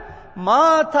இருந்தால், மா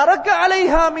தரக்க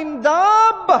அலைஹா மின்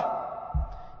தாப்பா,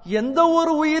 எந்த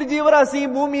ஒரு உயிர் ஜீவராசி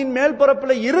பூமியின் மேல்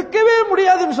பரப்புல இருக்கவே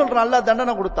முடியாதுன்னு சொல்றான். அல்லாஹ்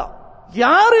தண்டனை கொடுத்தா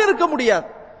யாரும் இருக்க முடியாது.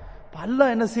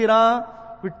 அல்லாஹ் என்ன செய்யறான்?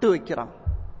 விட்டு வைக்கிறான்.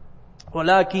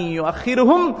 வலாகின்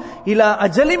யுஅখিরஹும் இலா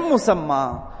அஜலின் முஸம்மா,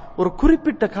 ஒரு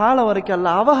குறிப்பிட்ட காலம் வரைக்கும்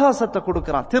அல்லாஹ் அவகாசத்தை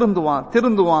கொடுக்கிறான்.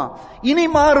 திருந்துவான், இனி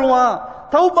மாறுவான்,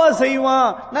 தௌபா செய்வான்,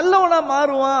 நல்லவனா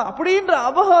மாறுவான், அப்படின்ற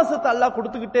அவகாசத்தை அல்லாஹ்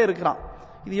கொடுத்துக்கிட்டே இருக்கிறான்.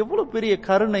 இது எவ்வளவு பெரிய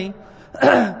கருணை!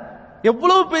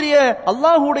 எவ்வளவு பெரிய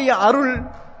அல்லாஹுடைய அருள்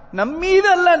நம்மீது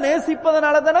அல்லாஹ்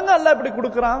நேசிப்பதனால தானங்க அல்லாஹ் இப்படி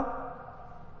கொடுக்கிறான்.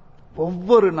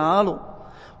 ஒவ்வொரு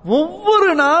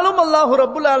நாளும் அல்லாஹு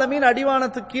ரப்புல் ஆலமீன்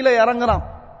அடிவானத்துக்கு கீழே இறங்குறான்.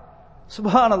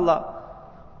 சுப்ஹானல்லாஹ்,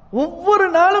 ஒவ்வொரு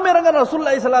நாளும் இறங்குறான்.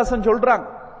 ரசூலுல்லாஹி ஸல்லல்லாஹு அலைஹி வஸல்லம் சொல்றாங்க,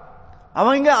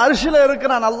 அவன் இங்க அர்ஷில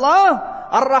இருக்கிறான். அல்லாஹ்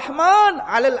அர் ரஹ்மான்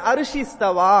அலல் அர்ஷி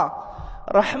இஸ்தவா.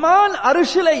 ரஹ்மான்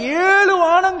அர்ஷில 7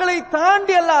 வானங்களை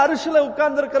தாண்டி அல்லாஹ் அர்ஷில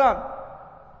உட்கார்ந்து இருக்கிறான்.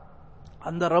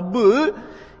 அந்த ரப்பு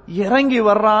இறங்கி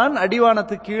வர்றான்,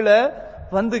 அடிவானத்துக்கு கீழே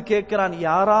வந்து கேட்கிறான்,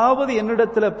 யாராவது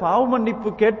என்னிடத்துல பாவ மன்னிப்பு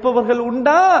கேட்பவர்கள்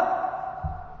உண்டா?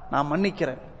 நான்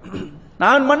மன்னிக்கிறேன்,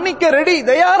 நான் மன்னிக்க ரெடி,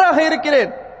 தயாராக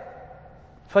இருக்கிறேன்.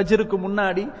 ஃபஜ்ருக்கு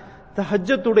முன்னாடி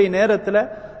தஹஜ்ஜத்துடைய நேரத்துல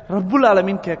ரப்புல்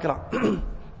ஆலமீன் கேட்கிறான்,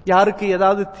 யாருக்கு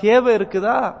ஏதாவது தேவை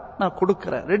இருக்குதா? நான்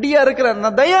கொடுக்கிறேன், ரெடியா இருக்கிறேன்,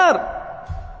 நான் தயார்.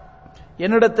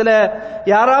 என்னிடத்துல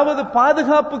யாராவது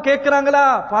பாதுகாப்பு கேட்கிறாங்களா?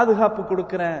 பாதுகாப்பு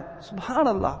கொடுக்கிறேன்.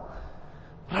 சுப்ஹானல்லாஹ்,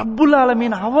 ரப்புல்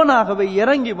ஆலமீன் அவனாகவே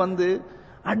இறங்கி வந்து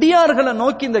அடியார்களை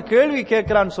நோக்கி இந்த கேள்வி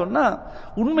கேட்கிறான்னு சொன்னா,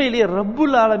 உண்மையிலேயே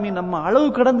ரப்புல் ஆலமீன் நம்ம அளவு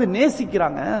கடந்து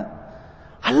நேசிக்கிறாங்க.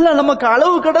 அல்லாஹ் நமக்கு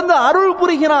அளவு கடந்து அருள்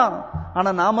புரிகிறான். ஆனா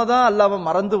நாம தான் அல்லாஹ்வை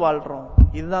மறந்து வாழ்றோம்.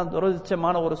 இதுதான்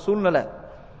துரதிர்ஷ்டமான ஒரு சூழ்நிலை.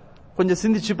 கொஞ்சம்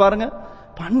சிந்திச்சு பாருங்க.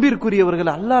 அன்பிற்குரியவர்கள்,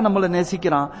 அல்லாஹ் நம்மளை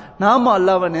நேசிக்கிறான், நாம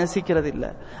அல்லாஹ்வை நேசிக்கிறது இல்ல.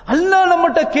 அல்லாஹ்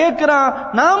நம்மகிட்ட கேட்கிறான்,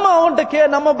 நாம அவன்கிட்ட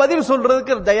நம்ம பதில்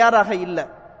சொல்றதுக்கு தயாராக இல்ல.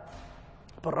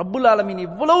 இப்ப ரப்புல் ஆலமீன்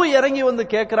இவ்வளவு இறங்கி வந்து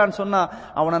கேட்கிறான்னு சொன்னா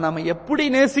அவனை நாம எப்படி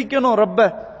நேசிக்கணும்? ரப்ப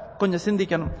கொஞ்சம்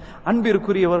சிந்திக்கணும்.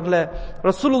 அன்பிற்குரியவர்களே,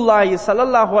 ரசூலுல்லாஹி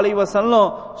ஸல்லல்லாஹு அலைஹி வஸல்லம்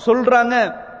சொல்றாங்க,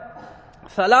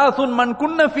 ஸலாசுன் மன்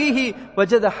குன்ன ஃபீஹி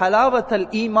வஜத ஹலாவத்தல்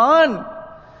ஈமான்.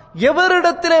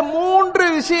 எவரிடத்திலே 3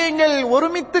 விஷயங்கள்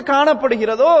ஒருமித்து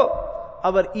காணப்படுகிறதோ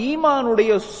அவர்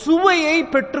ஈமானுடைய சுவையை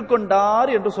பெற்றுக்கொண்டார்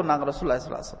என்று சொன்னாங்க ரசூலுல்லாஹி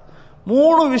ஸல்லல்லாஹு அலைஹி வஸல்லம்.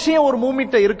 3 விஷயம் ஒரு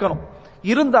மூமிட்ட இருக்கணும்.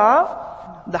 இருந்தா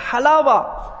இந்த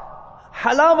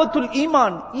ஹலாவத்துல்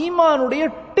ஈமான், ஈமானுடைய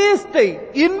டேஸ்டை,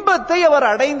 இன்பத்தை அவர்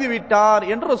அடைந்து விட்டார்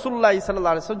என்று ரசூலுல்லாஹி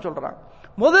ஸல்லல்லாஹு அலைஹி வஸல்லம் சொல்றாங்க.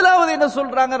 முதலாவது என்ன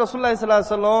சொல்றாங்க ரசூலுல்லாஹி ஸல்லல்லாஹு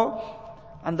அலைஹி வஸல்லம்?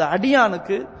 அந்த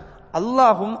அடியானுக்கு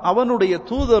அல்லாஹும் அவனுடைய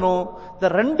தூதரும் இந்த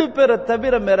 2 பேரை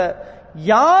தவிர வேற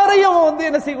யாரையும் வந்து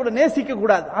என்ன செய்யக்கூடாது? நேசிக்க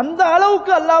கூடாது. அந்த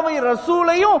அளவுக்கு அல்லாஹ்வை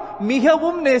ரசூலையும்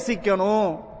மிகவும்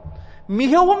நேசிக்கணும்.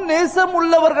 மிகவும் நேசம்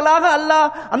உள்ளவர்களாக அல்லாஹ்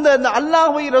அந்த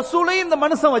அல்லாஹ்வை ரசூலை இந்த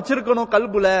மனுஷன் வச்சிருக்கணும்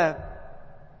கல்புல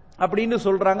அப்படின்னு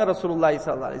சொல்றாங்க ரசூலுல்லாஹி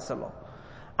ஸல்லல்லாஹு அலைஹி வஸல்லம்.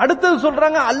 அடுத்தது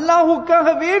சொல்றாங்க, அல்லாஹ்வுக்காக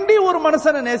வேண்டி ஒரு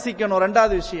மனுஷனை நேசிக்கணும்,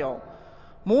 2வது விஷயம்.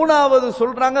 3வது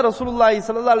சொல்றாங்க ரசூலுல்லாஹி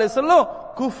ஸல்லல்லாஹு அலைஹி வஸல்லம்,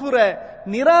 குஃப்ர,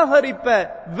 நிராகரிப்ப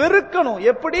வெறுக்கணும்.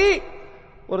 எப்படி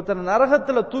ஒருத்தர்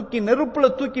நரகத்துல தூக்கி நெருப்புல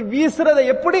தூக்கி வீசுறதை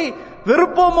எப்படி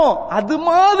வெறுப்போமோ அது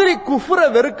மாதிரி குஃப்ர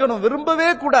வெறுக்கணும், விரும்பவே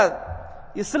கூடாது.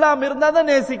 இஸ்லாம் இருந்தா தான்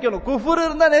நேசிக்கணும், குஃபர்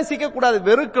இருந்தா நேசிக்க கூடாது,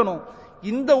 வெறுக்கணும்.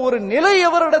 இந்த ஒரு நிலை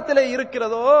எவரிடத்தில்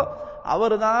இருக்கிறதோ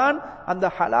அவர்தான் அந்த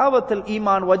ஹலாவத்தல்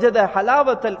ஈமான், வஜத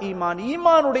ஹலாவத்தல் ஈமான்,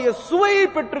 ஈமானுடைய சுவையை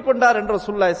பெற்றுக் கொண்டார் என்று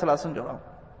ரசூலுல்லாஹி ஸல்லல்லாஹு அலைஹி வஸல்லம் சொல்றாங்க.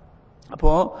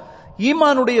 அப்போ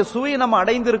ஈமானுடைய சுவையை நம்ம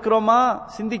அடைந்திருக்கிறோமா?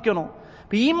 சிந்திக்கணும்.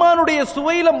 ஈமானுடைய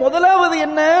சுவையில முதலாவது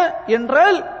என்ன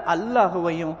என்றால்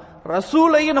அல்லாஹ்வையும்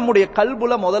ரசூலையும் நம்முடைய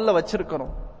கல்புல முதல்ல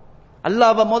வச்சிருக்கணும்.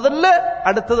 அல்லாஹ்வை முதல்ல,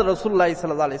 அடுத்தது ரசூலுல்லாஹி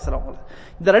ஸல்லல்லாஹு அலைஹி வஸல்லம்.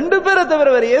 இந்த 2 பேரை தவிர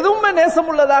வேற எதுவுமே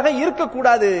நேசமுள்ளதாக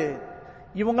இருக்கக்கூடாது.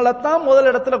 இவங்களைத்தான் முதல்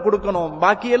இடத்துல கொடுக்கணும்,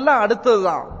 பாக்கி எல்லாம்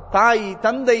அடுத்ததுதான். தாய்,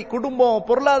 தந்தை, குடும்பம்,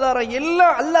 பொருளாதாரம்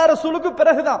எல்லாம் அல்லாஹ் ரசூலுக்கு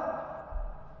பிறகுதான்.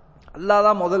 அல்லாஹ்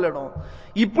தான் முதல் இடம்.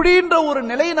 இப்படின்ற ஒரு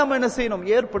நிலையை நம்ம என்ன செய்யணும்?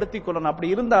 ஏற்படுத்திக் கொள்ளணும். அப்படி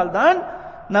இருந்தால்தான்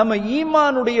நம்ம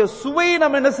ஈமானுடைய சுவையை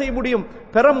நம்ம என்ன செய்ய முடியும்?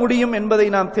 பெற முடியும் என்பதை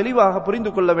நாம் தெளிவாக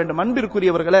புரிந்து கொள்ள வேண்டும்.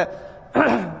 அன்பிற்குரியவர்களே,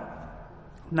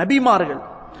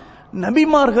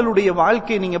 நபிமார்களுடைய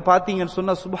வாழ்க்கை நீங்க பாத்தீங்கன்னு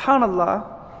சொன்னா சுப்ஹானல்லாஹ்,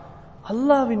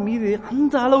 அல்லாஹ்வின் மீது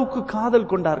அந்த அளவுக்கு காதல்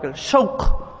கொண்டார்கள். ஷௌக்,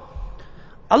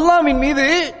 அல்லாஹ்வின் மீது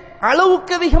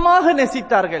அளவுக்கு அதிகமாக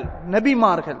நேசித்தார்கள்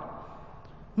நபிமார்கள்.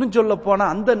 இன்னும் சொல்ல போனா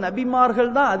அந்த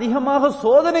நபிமார்கள் தான் அதிகமாக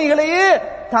சோதனைகளையே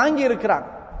தாங்கி இருக்கிறாங்க.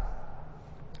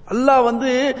 அல்லாஹ்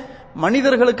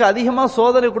மனிதர்களுக்கு அதிகமா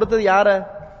சோதனை கொடுத்தது யார?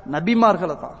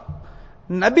 நபிமார்களை தான்.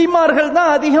 நபிமார்கள்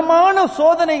தான் அதிகமான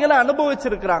சோதனைகளை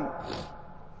அனுபவிச்சிருக்கிறாங்க.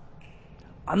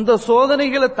 அந்த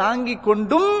சோதனைகளை தாங்கி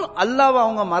கொண்டும் அல்லாஹ்வை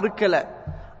அவங்க மறுக்கல,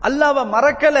 அல்லாஹ்வை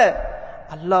மறக்கல,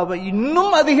 அல்லாஹ்வை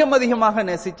இன்னும் அதிகமாக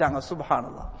நேசிச்சாங்க.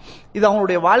 சுப்ஹானல்லாஹ், இது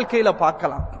அவங்களுடைய வாழ்க்கையில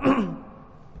பார்க்கலாம்.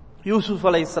 யூசுப்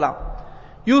அலைஹிஸ்ஸலாம்,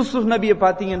 யூசுப் நபியை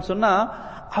பார்த்தீங்கன்னு சொன்னா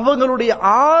அவங்களுடைய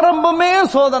ஆரம்பமே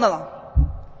சோதனை தான்.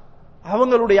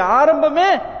 அவங்களுடைய ஆரம்பமே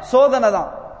சோதனை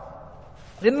தான்.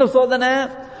 என்ன சோதனை?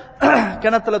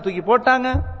 கிணத்துல தூக்கி போட்டாங்க.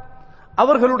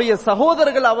 அவர்களுடைய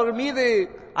சகோதரர்கள் அவர்கள் மீது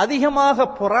அதிகமாக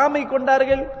பொறாமை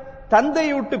கொண்டார்கள்,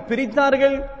 தந்தையை விட்டு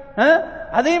பிரித்தார்கள்,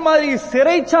 அதே மாதிரி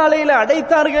சிறைச்சாலையில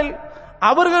அடைத்தார்கள்.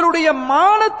 அவர்களுடைய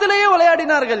மானத்திலேயே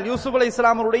விளையாடினார்கள். யூசுப்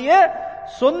அலைஹிஸ்ஸலாமுடைய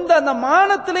சொந்த அந்த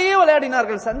மானத்திலேயே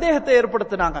விளையாடினார்கள், சந்தேகத்தை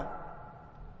ஏற்படுத்தினாங்க.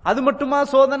 அது மட்டுமா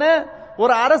சோதனை?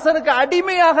 ஒரு அரசனுக்கு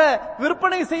அடிமையாக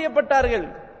விற்பனை செய்யப்பட்டார்கள்.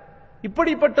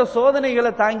 இப்படிப்பட்ட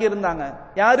சோதனைகளை தாங்கி இருந்தாங்க.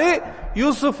 யாரு?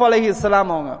 யூசுப்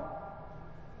அலைஹிஸ்ஸலாம் அவங்க.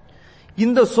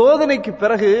 இந்த சோதனைக்கு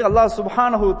பிறகு அல்லாஹ்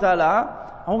சுப்ஹானஹு வ தஆலா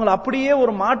அவங்களை அப்படியே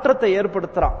ஒரு மாற்றத்தை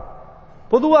ஏற்படுத்துறான்.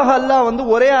 பொதுவாக அல்லாஹ்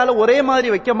ஒரே ஆள ஒரே மாதிரி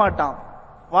வைக்க மாட்டான்.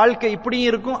 வாழ்க்கை இப்படியும்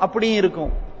இருக்கும் அப்படியும்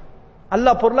இருக்கும்.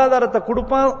 அல்லாஹ் பொருளாதாரத்தை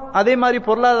கொடுப்பான், அதே மாதிரி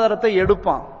பொருளாதாரத்தை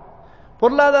எடுப்பான்.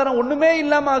 பொருளாதாரம் ஒண்ணுமே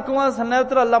இல்லாம ஆக்குவான், சில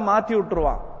நேரத்தில் அல்லாஹ் மாத்தி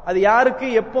விட்டுருவான். அது யாருக்கு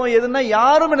எப்போ எதுனா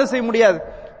யாரும் என்ன செய்ய முடியாது,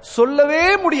 சொல்லவே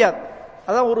முடியாது.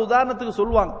 அதான் ஒரு உதாரணத்துக்கு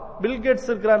சொல்லுவாங்க, பில்கேட்ஸ்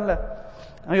இருக்கிறான்ல,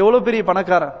 அவன் எவ்வளவு பெரிய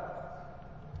பணக்காரன்.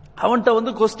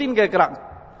 அவன்கிட்ட கொஸ்டின் கேட்கிறாங்க.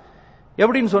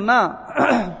 எப்படின்னு சொன்னா,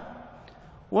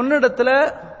 உன்னிடத்துல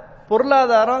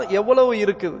பொருளாதாரம் எவ்வளவு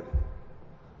இருக்குது,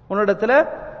 உன்னிடத்துல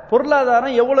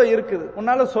பொருளாதாரம் எவ்வளவு இருக்குது,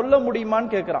 உன்னால சொல்ல முடியுமான்னு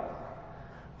கேட்கிறான்.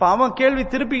 இப்ப அவன் கேள்வி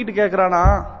திருப்பிக்கிட்டு கேட்கிறானா,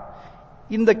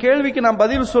 இந்த கேள்விக்கு நான்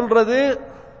பதில் சொல்றது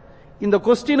இந்த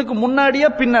கொஸ்டினுக்கு முன்னாடியா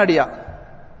பின்னாடியா?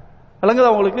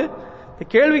 விளங்குதா உங்களுக்கு? இந்த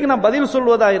கேள்விக்கு நான் பதில்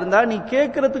சொல்வதா இருந்தா நீ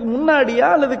கேட்கறதுக்கு முன்னாடியா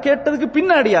அல்லது கேட்டதுக்கு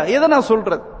பின்னாடியா, எதை நான்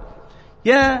சொல்றது?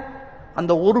 ஏன்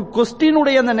அந்த ஒரு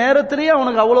கொஸ்டினுடைய அந்த நேரத்திலேயே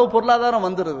அவனுக்கு அவ்வளவு பொருளாதாரம்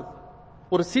வந்துருது.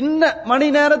 ஒரு சின்ன மணி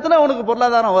நேரத்துல அவனுக்கு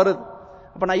பொருளாதாரம் வருது.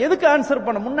 அப்ப நான் எதுக்கு ஆன்சர்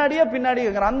பண்ண, முன்னாடியா பின்னாடி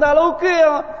கேட்கிறேன்? அந்த அளவுக்கு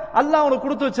அல்லாஹ் அவனுக்கு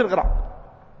கொடுத்து வச்சிருக்கிறான்.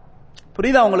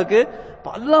 புரியுதா உங்களுக்கு?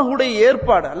 அல்லாஹ்வுடைய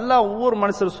ஏற்பாடு. அல்லாஹ் ஒவ்வொரு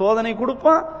மனுஷர் சோதனை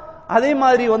கொடுப்பான், அதே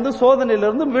மாதிரி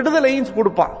சோதனையிலிருந்து விடுதலையும்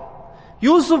கொடுப்பான்.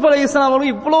 யூசுப் அலைஹிஸ்ஸலாம்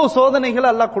அவர்களுக்கு இவ்வளவு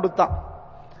சோதனைகள் அல்லாஹ் கொடுத்தான்.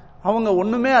 அவங்க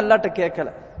ஒண்ணுமே அல்லாஹ்ட்ட கேட்கல.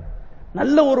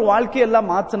 நல்ல ஒரு வாழ்க்கையை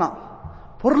எல்லாம் மாத்தினான்.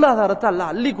 பொருளாதாரத்தை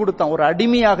அல்லாஹ் அள்ளி கொடுத்தான். ஒரு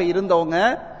அடிமையாக இருந்தவங்க,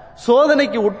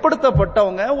 சோதனைக்கு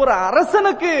உட்படுத்தப்பட்டவங்க, ஒரு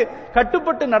அரசனுக்கு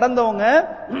கட்டுப்பட்டு நடந்தவங்க,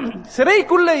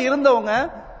 சிறைக்குள்ள இருந்தவங்க,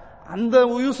 அந்த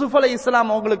யூசுப்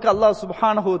அலைஹிஸ்ஸலாம் அவங்களுக்கு அல்லாஹ்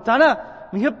சுப்ஹானஹு வ தஆலா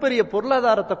மிகப்பெரிய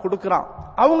பொருளாதாரத்தை கொடுக்கிறான்.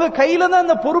 அவங்க கையில தான்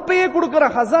அந்த பொறுப்பையே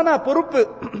கொடுக்கிறான், ஹசானா பொறுப்பு.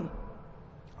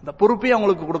 அந்த பொறுப்பையே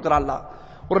அவங்களுக்கு கொடுக்கிறான் அல்லாஹ்.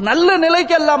 ஒரு நல்ல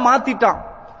நிலைக்கு எல்லாம் மாத்திட்டான்.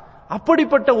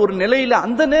 அப்படிப்பட்ட ஒரு நிலையில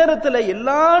அந்த நேரத்தில்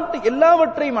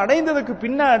எல்லாவற்றையும் அடைந்ததுக்கு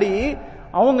பின்னாடி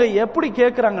அவங்க எப்படி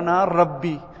கேட்கிறாங்கன்னா,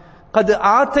 ரப்பி கத்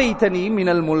ஆதைதனி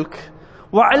மினல் முல்க்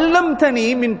வ அல்லம்தனி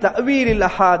மின் தஅவீரில்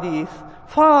அஹாதீஸ்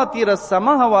ஃபாத்திரஸ்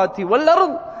ஸமாவாதி வல்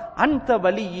அர்த் அன்த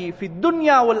வலியி ஃபித்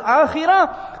துன்யா வல் ஆখিরা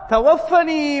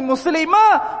தவஃபனி முஸ்லிமா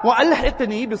வ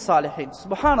அல்ஹிக்னி பிஸ்ஸாலிஹீன்.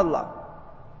 சுப்ஹானல்லாஹ்.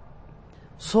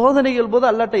 சோதனைகள் போது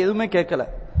அல்லாஹ்ட்ட எதுவுமே கேட்கல.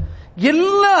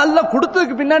 எல்லாம் அல்லாஹ்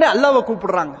கொடுத்ததுக்கு பின்னாடி அல்லாஹ்வை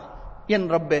கூப்பிடுறாங்க.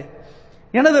 என் ரப்பே,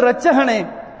 எனது இரட்சகனே,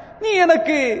 நீ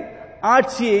எனக்கு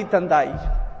ஆட்சியை தந்தாய்,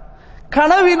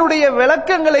 கனவினுடைய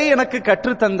விளக்கங்களை எனக்கு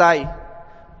கற்று தந்தாய்,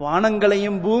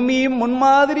 வானங்களையும் பூமியும்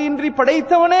முன்மாதிரியின்றி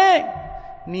படைத்தவனே,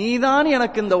 நீதான்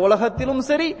எனக்கு இந்த உலகத்திலும்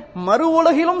சரி மறு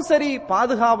உலகிலும் சரி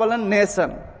பாதுகாவலன்,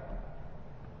 நேசன்.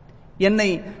 என்னை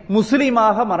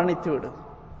முஸ்லிமாக மரணித்து விடு,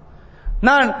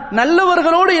 நான்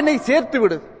நல்லவர்களோடு என்னை சேர்த்து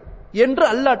விடு என்று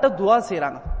அல்லாஹ்ட்ட துஆ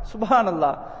செய்றாங்க.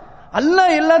 சுப்ஹானல்லாஹ்.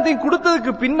 அல்லாஹ் எல்லாத்தையும்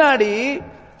கொடுத்ததுக்கு பின்னாடி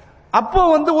அப்போ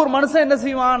ஒரு மனுஷன் என்ன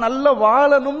செய்வான், நல்ல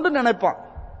வாழணும்னு நினைப்பான்,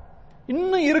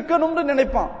 இன்னும் இருக்கணும்னு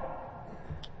நினைப்பான்.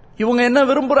 இவங்க என்ன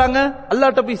விரும்புறாங்க,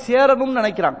 அல்லாஹ்ட்ட போய் சேரணும்னு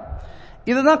நினைக்கிறாங்க.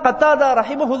 இதுதான் கத்தாதா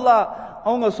ரஹிமஹுல்லாஹ்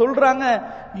அவங்க சொல்றாங்க,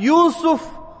 யூசுப்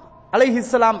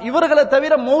அலைஹிஸ்ஸலாம் இவர்களை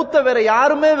தவிர மௌத்த வேற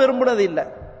யாருமே விரும்பினது இல்லை.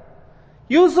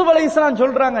 யூசுப் அலைஹிஸ்ஸலாம்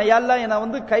சொல்றாங்க, யா அல்லாஹ்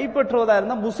என்னை கைப்பற்றுவதா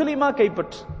இருந்தா முஸ்லிமா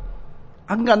கைப்பற்று.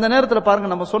 அங்க அந்த நேரத்தில் பாருங்க,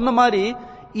 நம்ம சொன்ன மாதிரி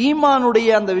ஈமானுடைய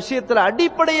அந்த விஷயத்துல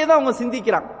அடிப்படையே தான் அவங்க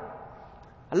சிந்திக்கிறாங்க.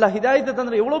 அல்லாஹ் ஹிதாயத்தை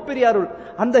தந்த எவ்வளவு பெரிய அருள்,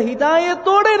 அந்த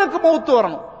ஹிதாயத்தோட எனக்கு மௌத்து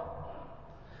வரணும்,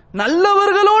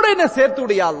 நல்லவர்களோட என்ன சேர்த்து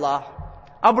விடியா அல்லாஹ்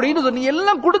அப்படின்னு சொல்லி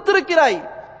எல்லாம் கொடுத்திருக்கிறாய்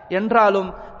என்றாலும்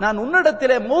நான்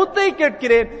உன்னிடத்திலே மௌத்தை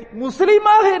கேட்கிறேன்,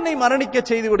 முஸ்லிமாக என்னை மரணிக்க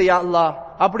செய்து விடியா அல்லாஹ்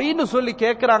அப்படின்னு சொல்லி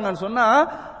கேட்கிறாங்கன்னு சொன்னா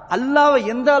அல்லாஹ்வை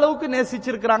எந்த அளவுக்கு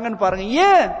நேசிச்சிருக்கிறாங்கன்னு பாருங்க.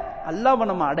 ஏன் அல்லாஹ்வை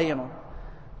நம்ம அடையணும்.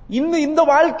 இன்னும் இந்த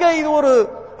வாழ்க்கை இது ஒரு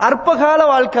அற்பகால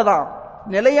வாழ்க்கை தான்,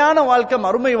 நிலையான வாழ்க்கை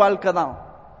மறுமை வாழ்க்கை தான்.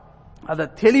 அதை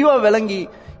தெளிவா விளங்கி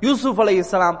யூசுப்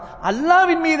அலைஹிஸ்ஸலாம்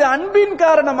அல்லாஹ்வின் மீது அன்பின்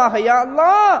காரணமாக, யா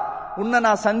அல்லாஹ் உன்னை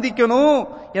நான் சந்திக்கணும்,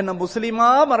 என்ன முஸ்லிமா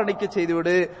மரணிக்க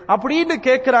செய்துவிடு அப்படின்னு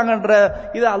கேட்கிறாங்கன்ற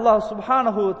இது அல்லாஹ்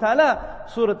சுப்ஹானஹு வ தஆலா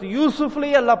சூரத்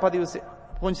யூசுஃப்லயே அல்லாஹ் பதிவு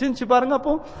கொஞ்சம் சிந்திச்சு பாருங்க.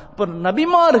 அப்போ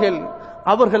நபிமார்கள்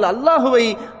அவர்கள் அல்லாஹுவை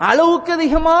அளவுக்கு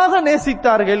அதிகமாக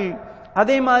நேசித்தார்கள்.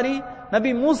 அதே மாதிரி நபி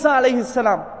மூசா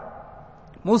அலைஹிஸ்ஸலாம்,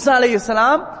 மூசா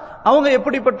அலைஹிஸ்ஸலாம் அவங்க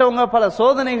எப்படிப்பட்டவங்க, பல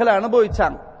சோதனைகளை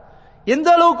அனுபவிச்சாங்க. எந்த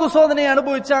அளவுக்கு சோதனை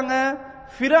அனுபவிச்சாங்க,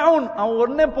 ஃபிரௌன் அவன்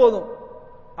ஒன்னே போதும்,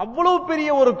 அவ்வளவு பெரிய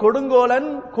ஒரு கொடுங்கோலன்,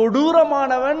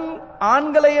 கொடூரமானவன்,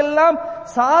 ஆண்களை எல்லாம்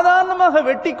சாதாரணமாக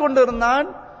வெட்டி கொண்டிருந்தான்.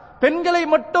 பெண்களை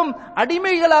மட்டும்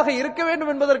அடிமைகளாக இருக்க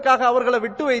வேண்டும் என்பதற்காக அவர்களை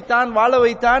விட்டு வைத்தான், வாழ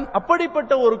வைத்தான்.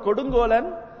 அப்படிப்பட்ட ஒரு கொடுங்கோலன்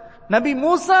நபி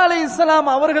மூசா அலைஹிஸ்ஸலாம்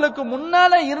அவர்களுக்கு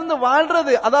முன்னால இருந்து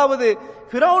வாழ்றது, அதாவது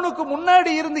ஃபிரௌனுக்கு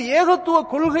முன்னாடி இருந்து ஏகத்துவ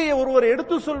கொள்கையை ஒருவர்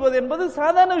எடுத்து சொல்வது என்பது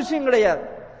சாதாரண விஷயம் கிடையாது.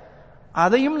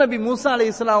 அதையும் நபி மூசா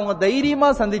அலைஹிஸ்ஸலாம் அவங்க தைரியமா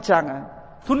சந்திச்சாங்க,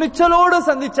 துணிச்சலோடு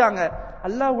சந்திச்சாங்க.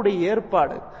 அல்லாஹ்வுடைய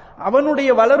ஏற்பாடு, அவனுடைய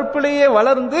வளர்ப்பிலேயே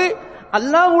வளர்ந்து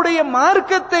அல்லாஹ்வுடைய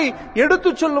மார்க்கத்தை எடுத்து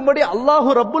சொல்லும்படி அல்லாஹு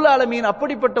ரப்புல் ஆலமீன்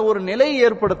அப்படிப்பட்ட ஒரு நிலையை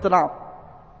ஏற்படுத்தினான்.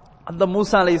 அந்த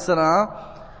மூசா அலைஹிஸ்ஸலாம்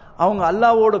அவங்க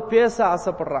அல்லாஹ்வோடு பேச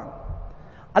ஆசைப்படுறாங்க.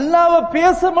 அல்லாஹ்வை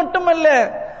பேச மட்டுமல்ல,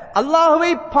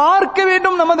 அல்லாஹ்வை பார்க்க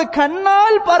வேண்டும், நமது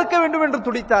கண்ணால் பார்க்க வேண்டும் என்று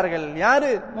துடித்தார்கள்.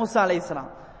 யாரு? மூசா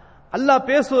அலைஹிஸ்ஸலாம். அல்லாஹ்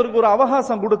பேசுவதற்கு ஒரு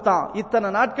அவகாசம் கொடுத்தான், இத்தனை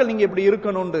நாட்கள் நீங்க இப்படி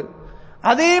இருக்கணும்னு.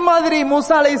 அதே மாதிரி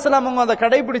மூசா அலைஹிஸ்ஸலாம் அவங்க அதை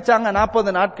கடைபிடிச்சாங்க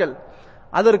 40 நாட்கள்.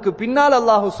 அதற்கு பின்னால்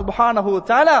அல்லாஹ் சுப்ஹானஹு வ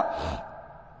தஆலா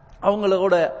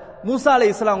அவங்களோட மூசா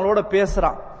அலைஹிஸ்ஸலாம் அவங்களோட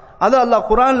பேசுறான். அது அல்லாஹ்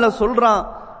குர்ஆன்ல சொல்றான்.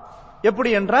 எப்படி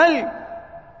என்றால்,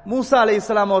 மூசா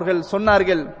அலைஹிஸ்ஸலாம் அவர்கள்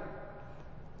சொன்னார்கள்,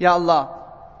 யா அல்லாஹ்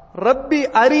ரப்பி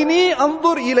அரினி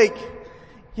அன்துர் இலைக்,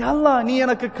 யா அல்லாஹ் நீ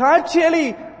எனக்கு காட்சியளி,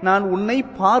 நான் உன்னை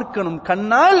பார்க்கணும்,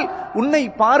 கண்ணால் உன்னை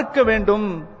பார்க்க வேண்டும்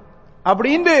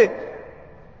அப்படின்னு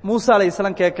மூசா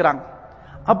அலைஹிஸ்ஸலாம் கேட்கிறாங்க.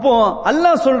 அப்போ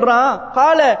அல்லாஹ் சொல்றான்,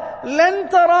 கால லன்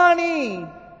தரானி,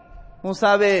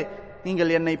 மூசாவே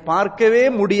நீங்கள் என்னை பார்க்கவே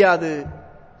முடியாது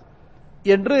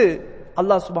என்று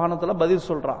அல்லாஹ் சுப்ஹானஹு வ தஆலா பதில்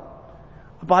சொல்றான்.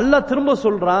 அப்ப அல்லாஹ் திரும்ப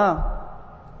சொல்றான்,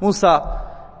 மூசா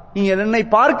நீங்க என்னை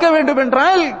பார்க்க வேண்டும்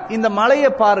என்றால் இந்த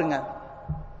மலையை பாருங்க,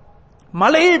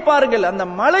 மலையை பாருங்கள், அந்த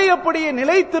மலை அப்படியே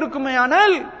நிலைத்திருக்குமே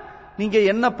ஆனால் நீங்க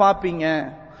என்ன பாப்பீங்க.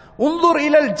 உன்துர்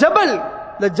இலல் ஜபல்,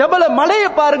 இந்த ஜபல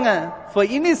மலையை பாருங்க,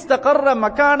 ஃபஇனிஸ்தகர்ர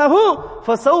மகானஹு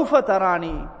ஃபஸௌஃப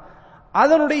தரானி,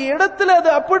 அதனுடைய இடத்துல அது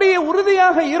அப்படியே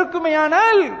உறுதியாக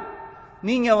இருக்குமேயானால்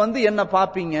நீங்க என்ன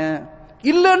பாப்பீங்க,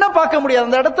 இல்லன்னா பார்க்க முடியாது,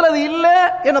 அந்த இடத்துல அது இல்ல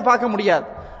என்ன பார்க்க முடியாது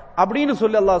அப்படின்னு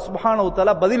சொல்லி அல்லாஹ் சுப்ஹானஹு வ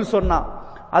தஆலா பதில் சொன்னான்.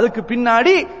 அதுக்கு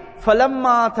பின்னாடி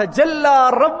ஃபலம்மா தஜல்லா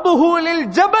ரப்புஹு லில்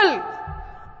ஜபல்,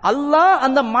 அல்லாஹ்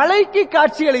அந்த மலைக்கு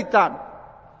காட்சி அளித்தான்.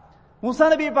 மூசா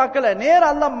நபியை பார்க்கல, நேர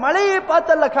அல்லாஹ் மலையை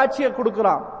பார்த்து அல்லாஹ் காட்சியை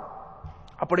கொடுக்கிறான்.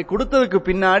 அப்படி கொடுத்ததுக்கு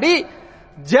பின்னாடி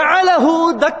ஜஅலஹு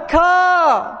தக்கா,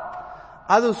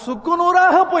 அது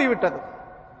சுக்குநூறாக போய்விட்டது.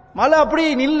 மலை அப்படி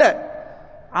நில்ல,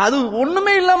 அது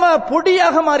ஒண்ணுமே இல்லாம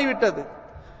பொடியாக மாறிவிட்டது.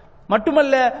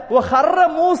 மட்டுமல்ல, வஹர்ர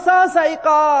மூசா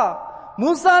சைகா,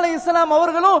 மூசா அலைஹிஸ்ஸலாம்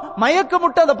அவர்களும்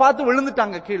மயக்கமுட்டு அதை பார்த்து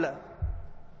விழுந்துட்டாங்க கீழே.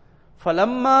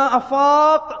 ஃபலம்மா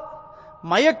அஃபாக்,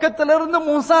 மயக்கத்திலிருந்து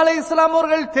மூசா அலைஹிஸ்ஸலாம்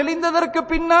அவர்கள் தெளிந்ததற்கு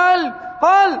பின்னால்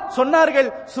பால் சொன்னார்கள்,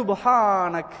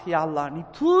 சுப்ஹானக் யா அல்லாஹ் நீ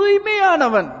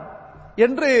தூய்மையானவன்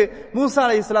என்று மூசா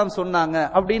அலைஹிஸ்ஸலாம் சொன்னாங்க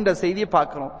அப்படின்ற செய்தியை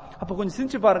பார்க்கிறோம். அப்ப கொஞ்சம்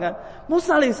சிந்திச்சு பாருங்க,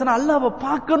 மூசா அலைஹிஸ்ஸலாம் அல்லாஹ்வை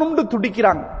பார்க்கணும்னு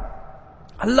துடிக்கிறாங்க,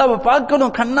 அல்லாஹ்வை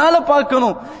பார்க்கணும், கண்ணால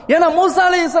பார்க்கணும். ஏன்னா மூசா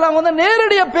அலைஹிஸ்ஸலாம்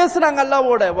நேரடியா பேசுறாங்க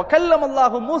அல்லாஹ்வோட. வகல்லம்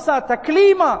அல்லாஹு மூசா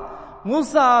தக்லீமா,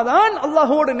 மூசா தான்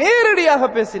அல்லாஹ்வோடு நேரடியாக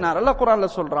பேசினார், அல்லாஹ் குர்ஆன்ல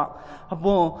சொல்றான்.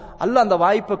 அப்போ அல்லாஹ் அந்த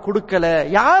வாய்ப்பை கொடுக்கல,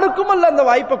 யாருக்கும் அல்லாஹ் அந்த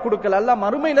வாய்ப்பை கொடுக்கல, அல்லாஹ்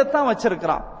மறுமையில தான்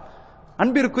வச்சிருக்கிறான்.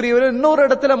 அன்பிற்குரியவர்கள், இன்னொரு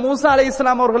இடத்துல மூசா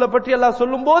அலைஹிஸ்ஸலாம் அவர்களை பற்றி அல்லாஹ்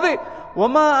சொல்லும்போது,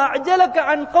 வமா அஜலக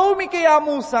அன் கௌமிக யா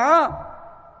மூசா,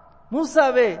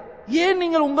 மூசாவே ஏன்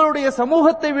நீங்கள் உங்களுடைய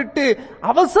சமூகத்தை விட்டு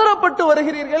அவசரப்பட்டு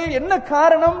வருகிறீர்கள், என்ன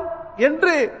காரணம்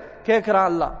என்று கேட்கிறான்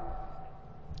அல்லாஹ்.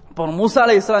 அப்போ மூசா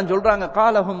அலைஹிஸ்ஸலாம் சொல்றாங்க,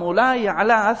 காலஹும் உலாய்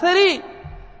அலா அஸரி,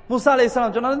 மூசா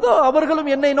அலைஹிஸ்ஸலாம் சொன்னாங்க, அவர்களும்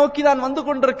என்னை நோக்கி தான் வந்து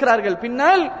கொண்டிருக்கிறார்கள்,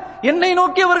 பின்னால் என்னை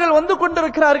நோக்கி அவர்கள் வந்து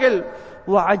கொண்டிருக்கிறார்கள்.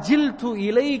 வஅஜில்து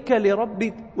இலைக லிரப்பி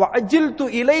வஅஜில்து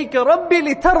இலைக ரப்பி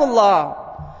லிதர்லா,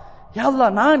 யா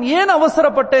அல்லாஹ் நான் ஏன்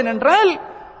அவசரப்பட்டேன் என்றால்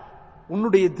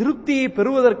உன்னுடைய திருப்தியை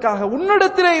பெறுவதற்காக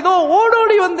உன்னிடத்திலே இதோ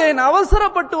ஓடோடி வந்தேன்,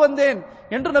 அவசரப்பட்டு வந்தேன்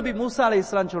என்று நபி மூசா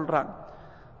அலைஹிஸ்ஸலாம் சொல்றாங்க.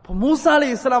 மூசா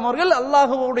அலைஹிஸ்ஸலாம் அவர்கள்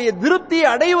அல்லாஹ்வுடைய திருப்தியை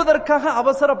அடைவதற்காக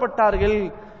அவசரப்பட்டார்கள்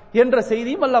என்ற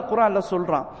செய்தியும் அல்லாஹ் குர்ஆன்ல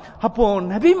சொல்றான். அப்போ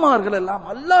நபிமார்கள் எல்லாம்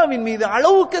அல்லாஹ்வின் மீது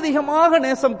அளவுக்கு அதிகமாக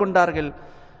நேசம் கொண்டார்கள்.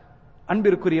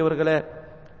 அன்பிற்குரியவர்களே,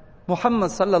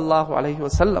 முஹம்மது ஸல்லல்லாஹு அலைஹி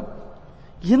வஸல்லம்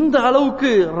எந்த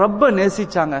அளவுக்கு ரப்ப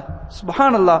நேசிச்சாங்க,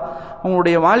 சுப்ஹானல்லாஹ்.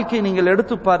 அவங்களுடைய வாழ்க்கையை நீங்கள்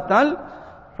எடுத்து பார்த்தால்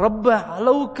ரப்ப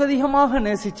அளவுக்கு அதிகமாக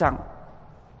நேசிச்சாங்க.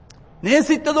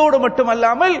 நேசித்ததோடு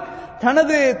மட்டுமல்லாமல்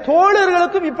தனது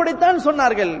தோழர்களுக்கும் இப்படித்தான்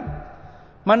சொன்னார்கள்,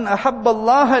 மன்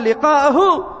அஹப்பல்லாஹ லிகாஹு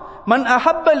மன்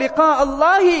அஹப்ப லிகா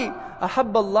அல்லாஹி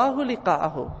அஹப்பல்லாஹு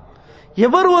லிகாஹு,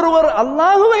 எவர் ஒருவர்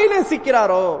அல்லாஹ்வை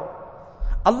நேசிக்கிறாரோ,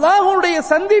 அல்லாஹ்வுடைய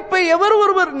சந்திப்பை எவர்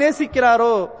ஒருவர்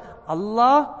நேசிக்கிறாரோ,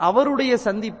 அல்லாஹ் அவருடைய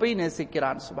சந்திப்பை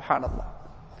நேசிக்கிறான். சுப்ஹானல்லாஹ்.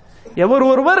 எவர்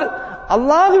ஒருவர்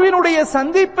அல்லாஹ்வினுடைய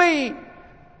சந்திப்பை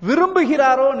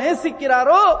விரும்புகிறாரோ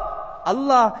நேசிக்கிறாரோ,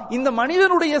 அல்லாஹ் இந்த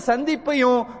மனிதனுடைய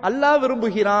சந்திப்பையும் அல்லாஹ்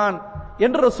விரும்புகிறான்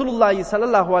என்று ரசூலுல்லாஹி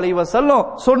ஸல்லல்லாஹு அலைஹி வஸல்லம்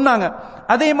சொன்னாங்க.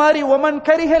 அதே மாதிரி ஒமன்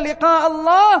கரிஹ லிகா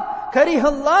அல்லாஹ்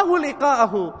கரிஹல்லாஹு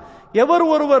லிகாஹு, எவர்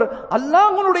ஒருவர்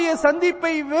அல்லாஹ்வுடைய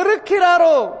சந்திப்பை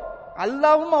வெறுக்கிறாரோ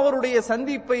அல்லாஹ்வும் அவருடைய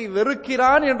சந்திப்பை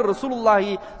வெறுக்கிறான் என்று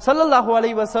ரசூலுல்லாஹி ஸல்லல்லாஹு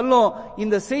அலைஹி வஸல்லம்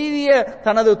இந்த செய்தியை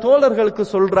தனது தோழர்களுக்கு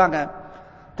சொல்றாங்க.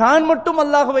 தான் மட்டும்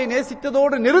அல்லாஹ்வை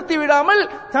நேசித்ததோடு நிறுத்தி விடாமல்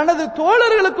தனது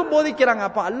தோழர்களுக்கும் போதிக்கிறாங்க.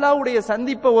 அப்ப அல்லாஹ்வுடைய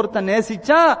சந்திப்பை ஒருத்தன்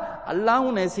நேசிச்சா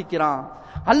அல்லாஹ்வும் நேசிக்கிறான்,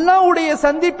 அல்லாஹ்வுடைய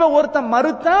சந்திப்பை ஒருத்தன்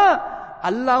மறுத்தா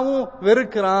அல்லாஹ்வும்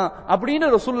வெறுக்கிறான் அப்படின்னு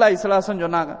ரசூலுல்லாஹி ஸல்லல்லாஹு அலைஹி வஸல்லம்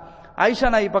சொன்னாங்க. ஆயிஷா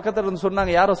நாயகி பக்கத்துல இருந்து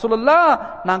சொன்னாங்க, யா ரசூலல்லாஹ்,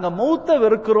 நாங்க மௌத்தை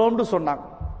வெறுக்கிறோம்னு சொன்னாங்க.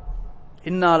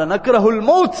 இன்னால நக்ரஹுல்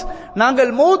மௌத்,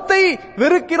 நாங்கள் மௌத்தை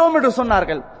வெறுக்கிறோம் என்று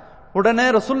சொன்னார்கள். உடனே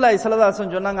ரசூலுல்லாஹி ஸல்லல்லாஹு அலைஹி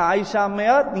வஸல்லம் சொன்னாங்க, ஆயிஷா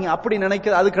அம்மையார், நீங்க அப்படி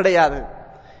நினைக்கிறது அது கிடையாது.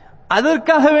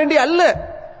 அதற்காக வேண்டி அல்ல.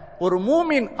 ஒரு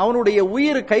மூமின் அவனுடைய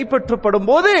உயிர் கைப்பற்றப்படும்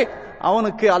போது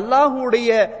அவனுக்கு அல்லாஹ்வுடைய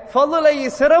ஃபضலை,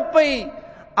 சிறப்பை,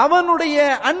 அவனுடைய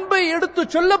அன்பை எடுத்து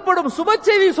சொல்லப்படும், சுப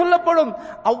செய்தி சொல்லப்படும்.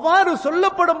 அவ்வாறு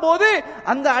சொல்லப்படும் போது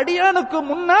அந்த அடியானுக்கு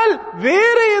முன்னால்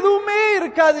வேற எதுவுமே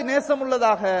இருக்காது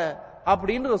நேசமுள்ளதாக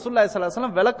அப்படின்னு ரசூலுல்லாஹி ஸல்லல்லாஹு அலைஹி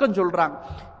வஸல்லம் விளக்கம் சொல்றாங்க.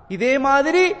 இதே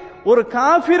மாதிரி ஒரு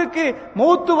காஃபிருக்கு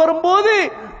மௌத் வரும்போது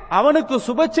அவனுக்கு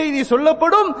சுப செய்தி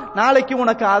சொல்லப்படும், நாளைக்கு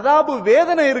உனக்கு அதாபு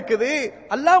வேதனை இருக்குது,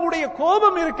 அல்லாஹ்வுடைய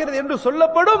கோபம் இருக்கிறது என்று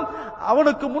சொல்லப்படும்.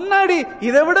 அவனுக்கு முன்னாடி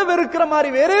இதை விட வெறுக்கிற மாதிரி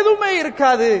வேற எதுவுமே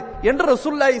இருக்காது என்று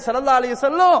ரசூலுல்லாஹி ஸல்லல்லாஹு அலைஹி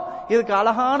வஸல்லம் இதுக்கு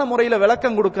அழகான முறையில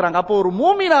விளக்கம் கொடுக்கறாங்க. அப்போ ஒரு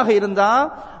மூமினாக இருந்தா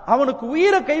அவனுக்கு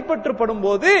உயிரை கைப்பற்றப்படும்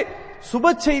போது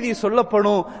சுப செய்தி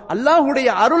சொல்லப்படும், அல்லாஹ்வுடைய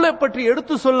அருளை பற்றி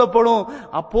எடுத்து சொல்லப்படும்.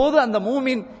 அப்போது அந்த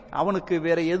மூமின் அவனுக்கு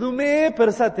வேற எதுவுமே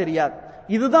பெருசா தெரியாது,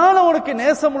 இதுதான் அவனுக்கு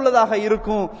நேசம் உள்ளதாக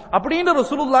இருக்கும் அப்படின்னு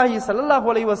ரசூலுல்லாஹி ஸல்லல்லாஹு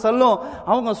அலைஹி வஸல்லம்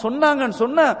அவங்க சொன்னாங்கன்னு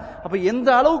சொன்ன. அப்ப எந்த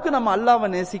அளவுக்கு நம்ம அல்லாஹ்வை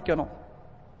நேசிக்கணும்,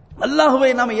 அல்லாஹ்வை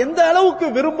நாம எந்த அளவுக்கு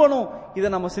விரும்பணும், இதை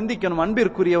நம்ம சிந்திக்கணும்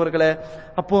அன்பிற்குரியவர்களே.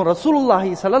 அப்போ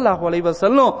ரசூலுல்லாஹி ஸல்லல்லாஹு அலைஹி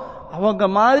வஸல்லம் அவங்க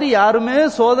மாதிரி யாருமே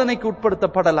சோதனைக்கு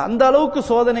உட்படுத்தப்படல, அந்த அளவுக்கு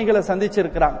சோதனைகளை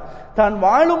சந்திச்சிருக்கிறாங்க. தான்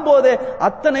வாழும் போதே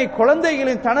அத்தனை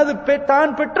குழந்தைகளின்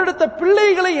தான் பெற்றெடுத்த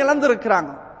பிள்ளைகளை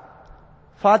இழந்திருக்கிறாங்க.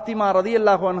 ஃபாத்திமா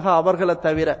ரலியல்லாஹு அன்ஹா அவர்களை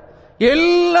தவிர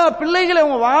எல்லா பிள்ளைகளையும்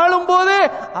அவங்க வாழும் போதே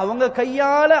அவங்க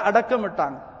கையால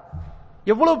அடக்கமிட்டாங்க.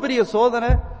 எவ்வளவு பெரிய சோதனை,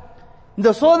 இந்த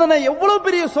சோதனை எவ்வளவு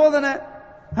பெரிய சோதனை.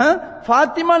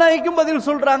 ஃபாத்திமா நாய்க்கும் பதில்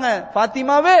சொல்றாங்க,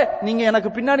 ஃபாத்திமாவே நீங்க எனக்கு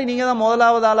பின்னாடி நீங்க தான்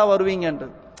முதலாவது ஆளா வருவீங்க என்று.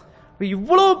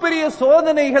 இவ்வளவு பெரிய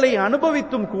சோதனைகளை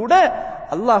அனுபவித்தும் கூட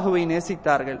அல்லாஹுவை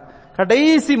நேசித்தார்கள்.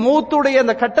 கடைசி மௌத்துடைய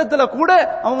அந்த கட்டத்துல கூட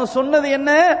அவங்க சொன்னது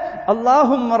என்ன,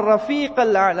 அல்லாஹும்மர்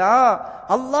ரஃபீகல் அலா,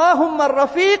 அல்லாஹும்மர்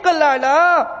ரஃபீகல் அலா,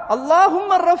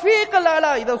 அல்லாஹும்மர் ரஃபீகல்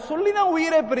அலா. இத சொல்லிதான்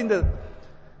உயிரே பிரிந்தது.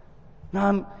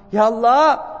 நான் யா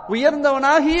அல்லாஹ்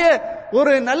உயர்ந்தவனாகிய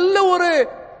ஒரு நல்ல ஒரு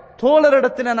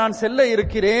தோழரிடத்தின நான் செல்ல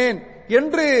இருக்கிறேன்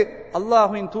என்று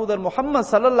அல்லாஹ்வின் தூதர் முஹம்மது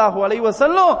ஸல்லல்லாஹு அலைஹி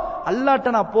வஸல்லம்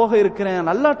அல்லாஹ்ட்ட நான் போக இருக்கிறேன்,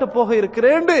 அல்லாஹ்ட்ட போக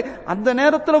இருக்கிறேன் அந்த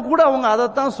நேரத்துல கூட அவங்க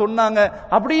அதைத்தான் சொன்னாங்க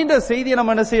அப்படின்ற செய்தியை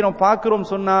நம்ம என்ன செய்யறோம் பார்க்கிறோம்.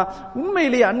 சொன்னா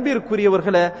உண்மையிலேயே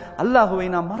அன்பிற்குரியவர்களே, அல்லாஹ்வை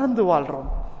நாம் மறந்து வாழ்றோம்,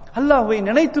 அல்லாஹ்வை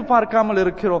நினைத்து பார்க்காமல்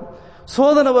இருக்கிறோம்.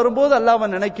 சோதனை வரும்போது அல்லாஹ்வை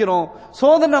நினைக்கிறோம்,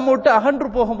 சோதனை நம்ம விட்டு அகன்று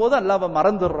போகும்போது அல்லாஹ்வை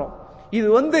மறந்துடுறோம். இது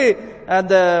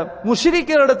அந்த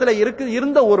முஷ்ரிக்கிற இடத்துல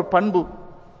இருந்த ஒரு பண்பு.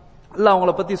 அல்லாஹ்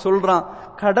அவங்கள பத்தி சொல்றான்,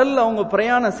 கடல்ல அவங்க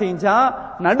பிரயாணம் செஞ்சா,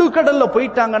 நடுக்கடல்ல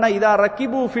போயிட்டாங்கன்னா, இதா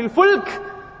ரக்கிபு ஃபில் ஃபுல்க்,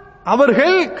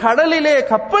 அவர்கள் கடலிலே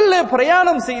கப்பல்ல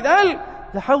பிரயாணம் செய்தால்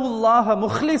லஹுல்லாஹ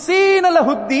முக்லிஸீன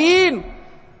லஹுத்தீன்,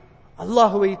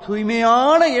 அல்லாஹ்வை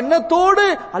தூய்மையான எண்ணத்தோடு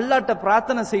அல்லாஹ்ட்ட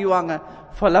பிரார்த்தனை செய்வாங்க.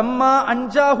 ஃபலம்மா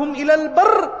அன்ஜாஹும் இலல்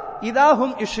பர்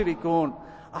இதாஹும் யுஷ்ரிகூன்,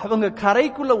 அவங்க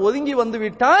கரைக்குள்ள ஒதுங்கி வந்து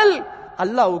விட்டால்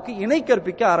அல்லாஹ்வுக்கு இணை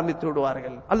கற்பிக்க ஆரம்பித்து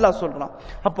விடுவார்கள். அல்லாஹ் சொல்றான்.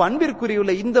 அப்ப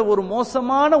அன்பிற்குரியவுள்ள இந்த ஒரு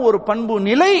மோசமான ஒரு பண்பு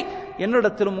நிலை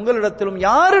என்னிடத்திலும் உங்களிடத்திலும்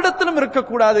யாரிடத்திலும்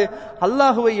இருக்கக்கூடாது.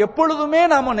 அல்லாஹ்வை எப்பொழுதுமே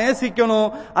நாம நேசிக்கணும்,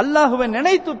 அல்லாஹ்வை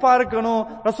நினைத்து பார்க்கணும்.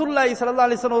 ரசூலுல்லாஹி ஸல்லல்லாஹு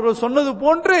அலைஹி வஸல்லம் சொன்னது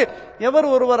போன்று எவர்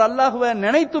ஒருவர் அல்லாஹ்வை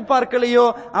நினைத்து பார்க்கலையோ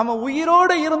அவன்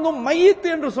உயிரோடு இருந்தும் மையித்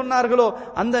என்று சொன்னார்களோ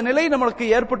அந்த நிலை நமக்கு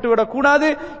ஏற்பட்டு விடக்கூடாது.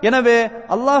 எனவே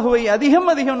அல்லாஹ்வை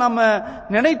அதிகம் அதிகம் நாம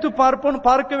நினைத்து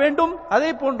பார்க்க வேண்டும்,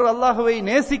 அதே போன்று அல்லாஹ்வை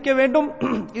நேசிக்க வேண்டும்.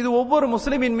 இது ஒவ்வொரு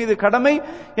முஸ்லிமின் மீது கடமை.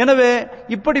 எனவே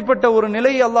இப்படிப்பட்ட ஒரு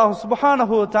நிலையை அல்லாஹ்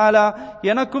சுப்ஹானஹு வ தஆலா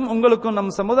எனக்கும் உங்களுக்கும்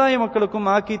நம் சமுதாய மக்களுக்கும்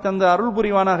ஆக்கி தந்த அருள்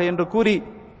புரிவானாக என்று கூறி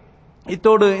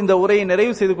இத்தோடு இந்த உரையை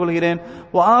நிறைவு செய்து கொள்கிறேன்.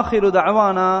 வ ஆகிரு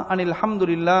தஅவானா அனில்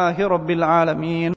ஹம்துலில்லாஹி ரப்பில் ஆலமீன்.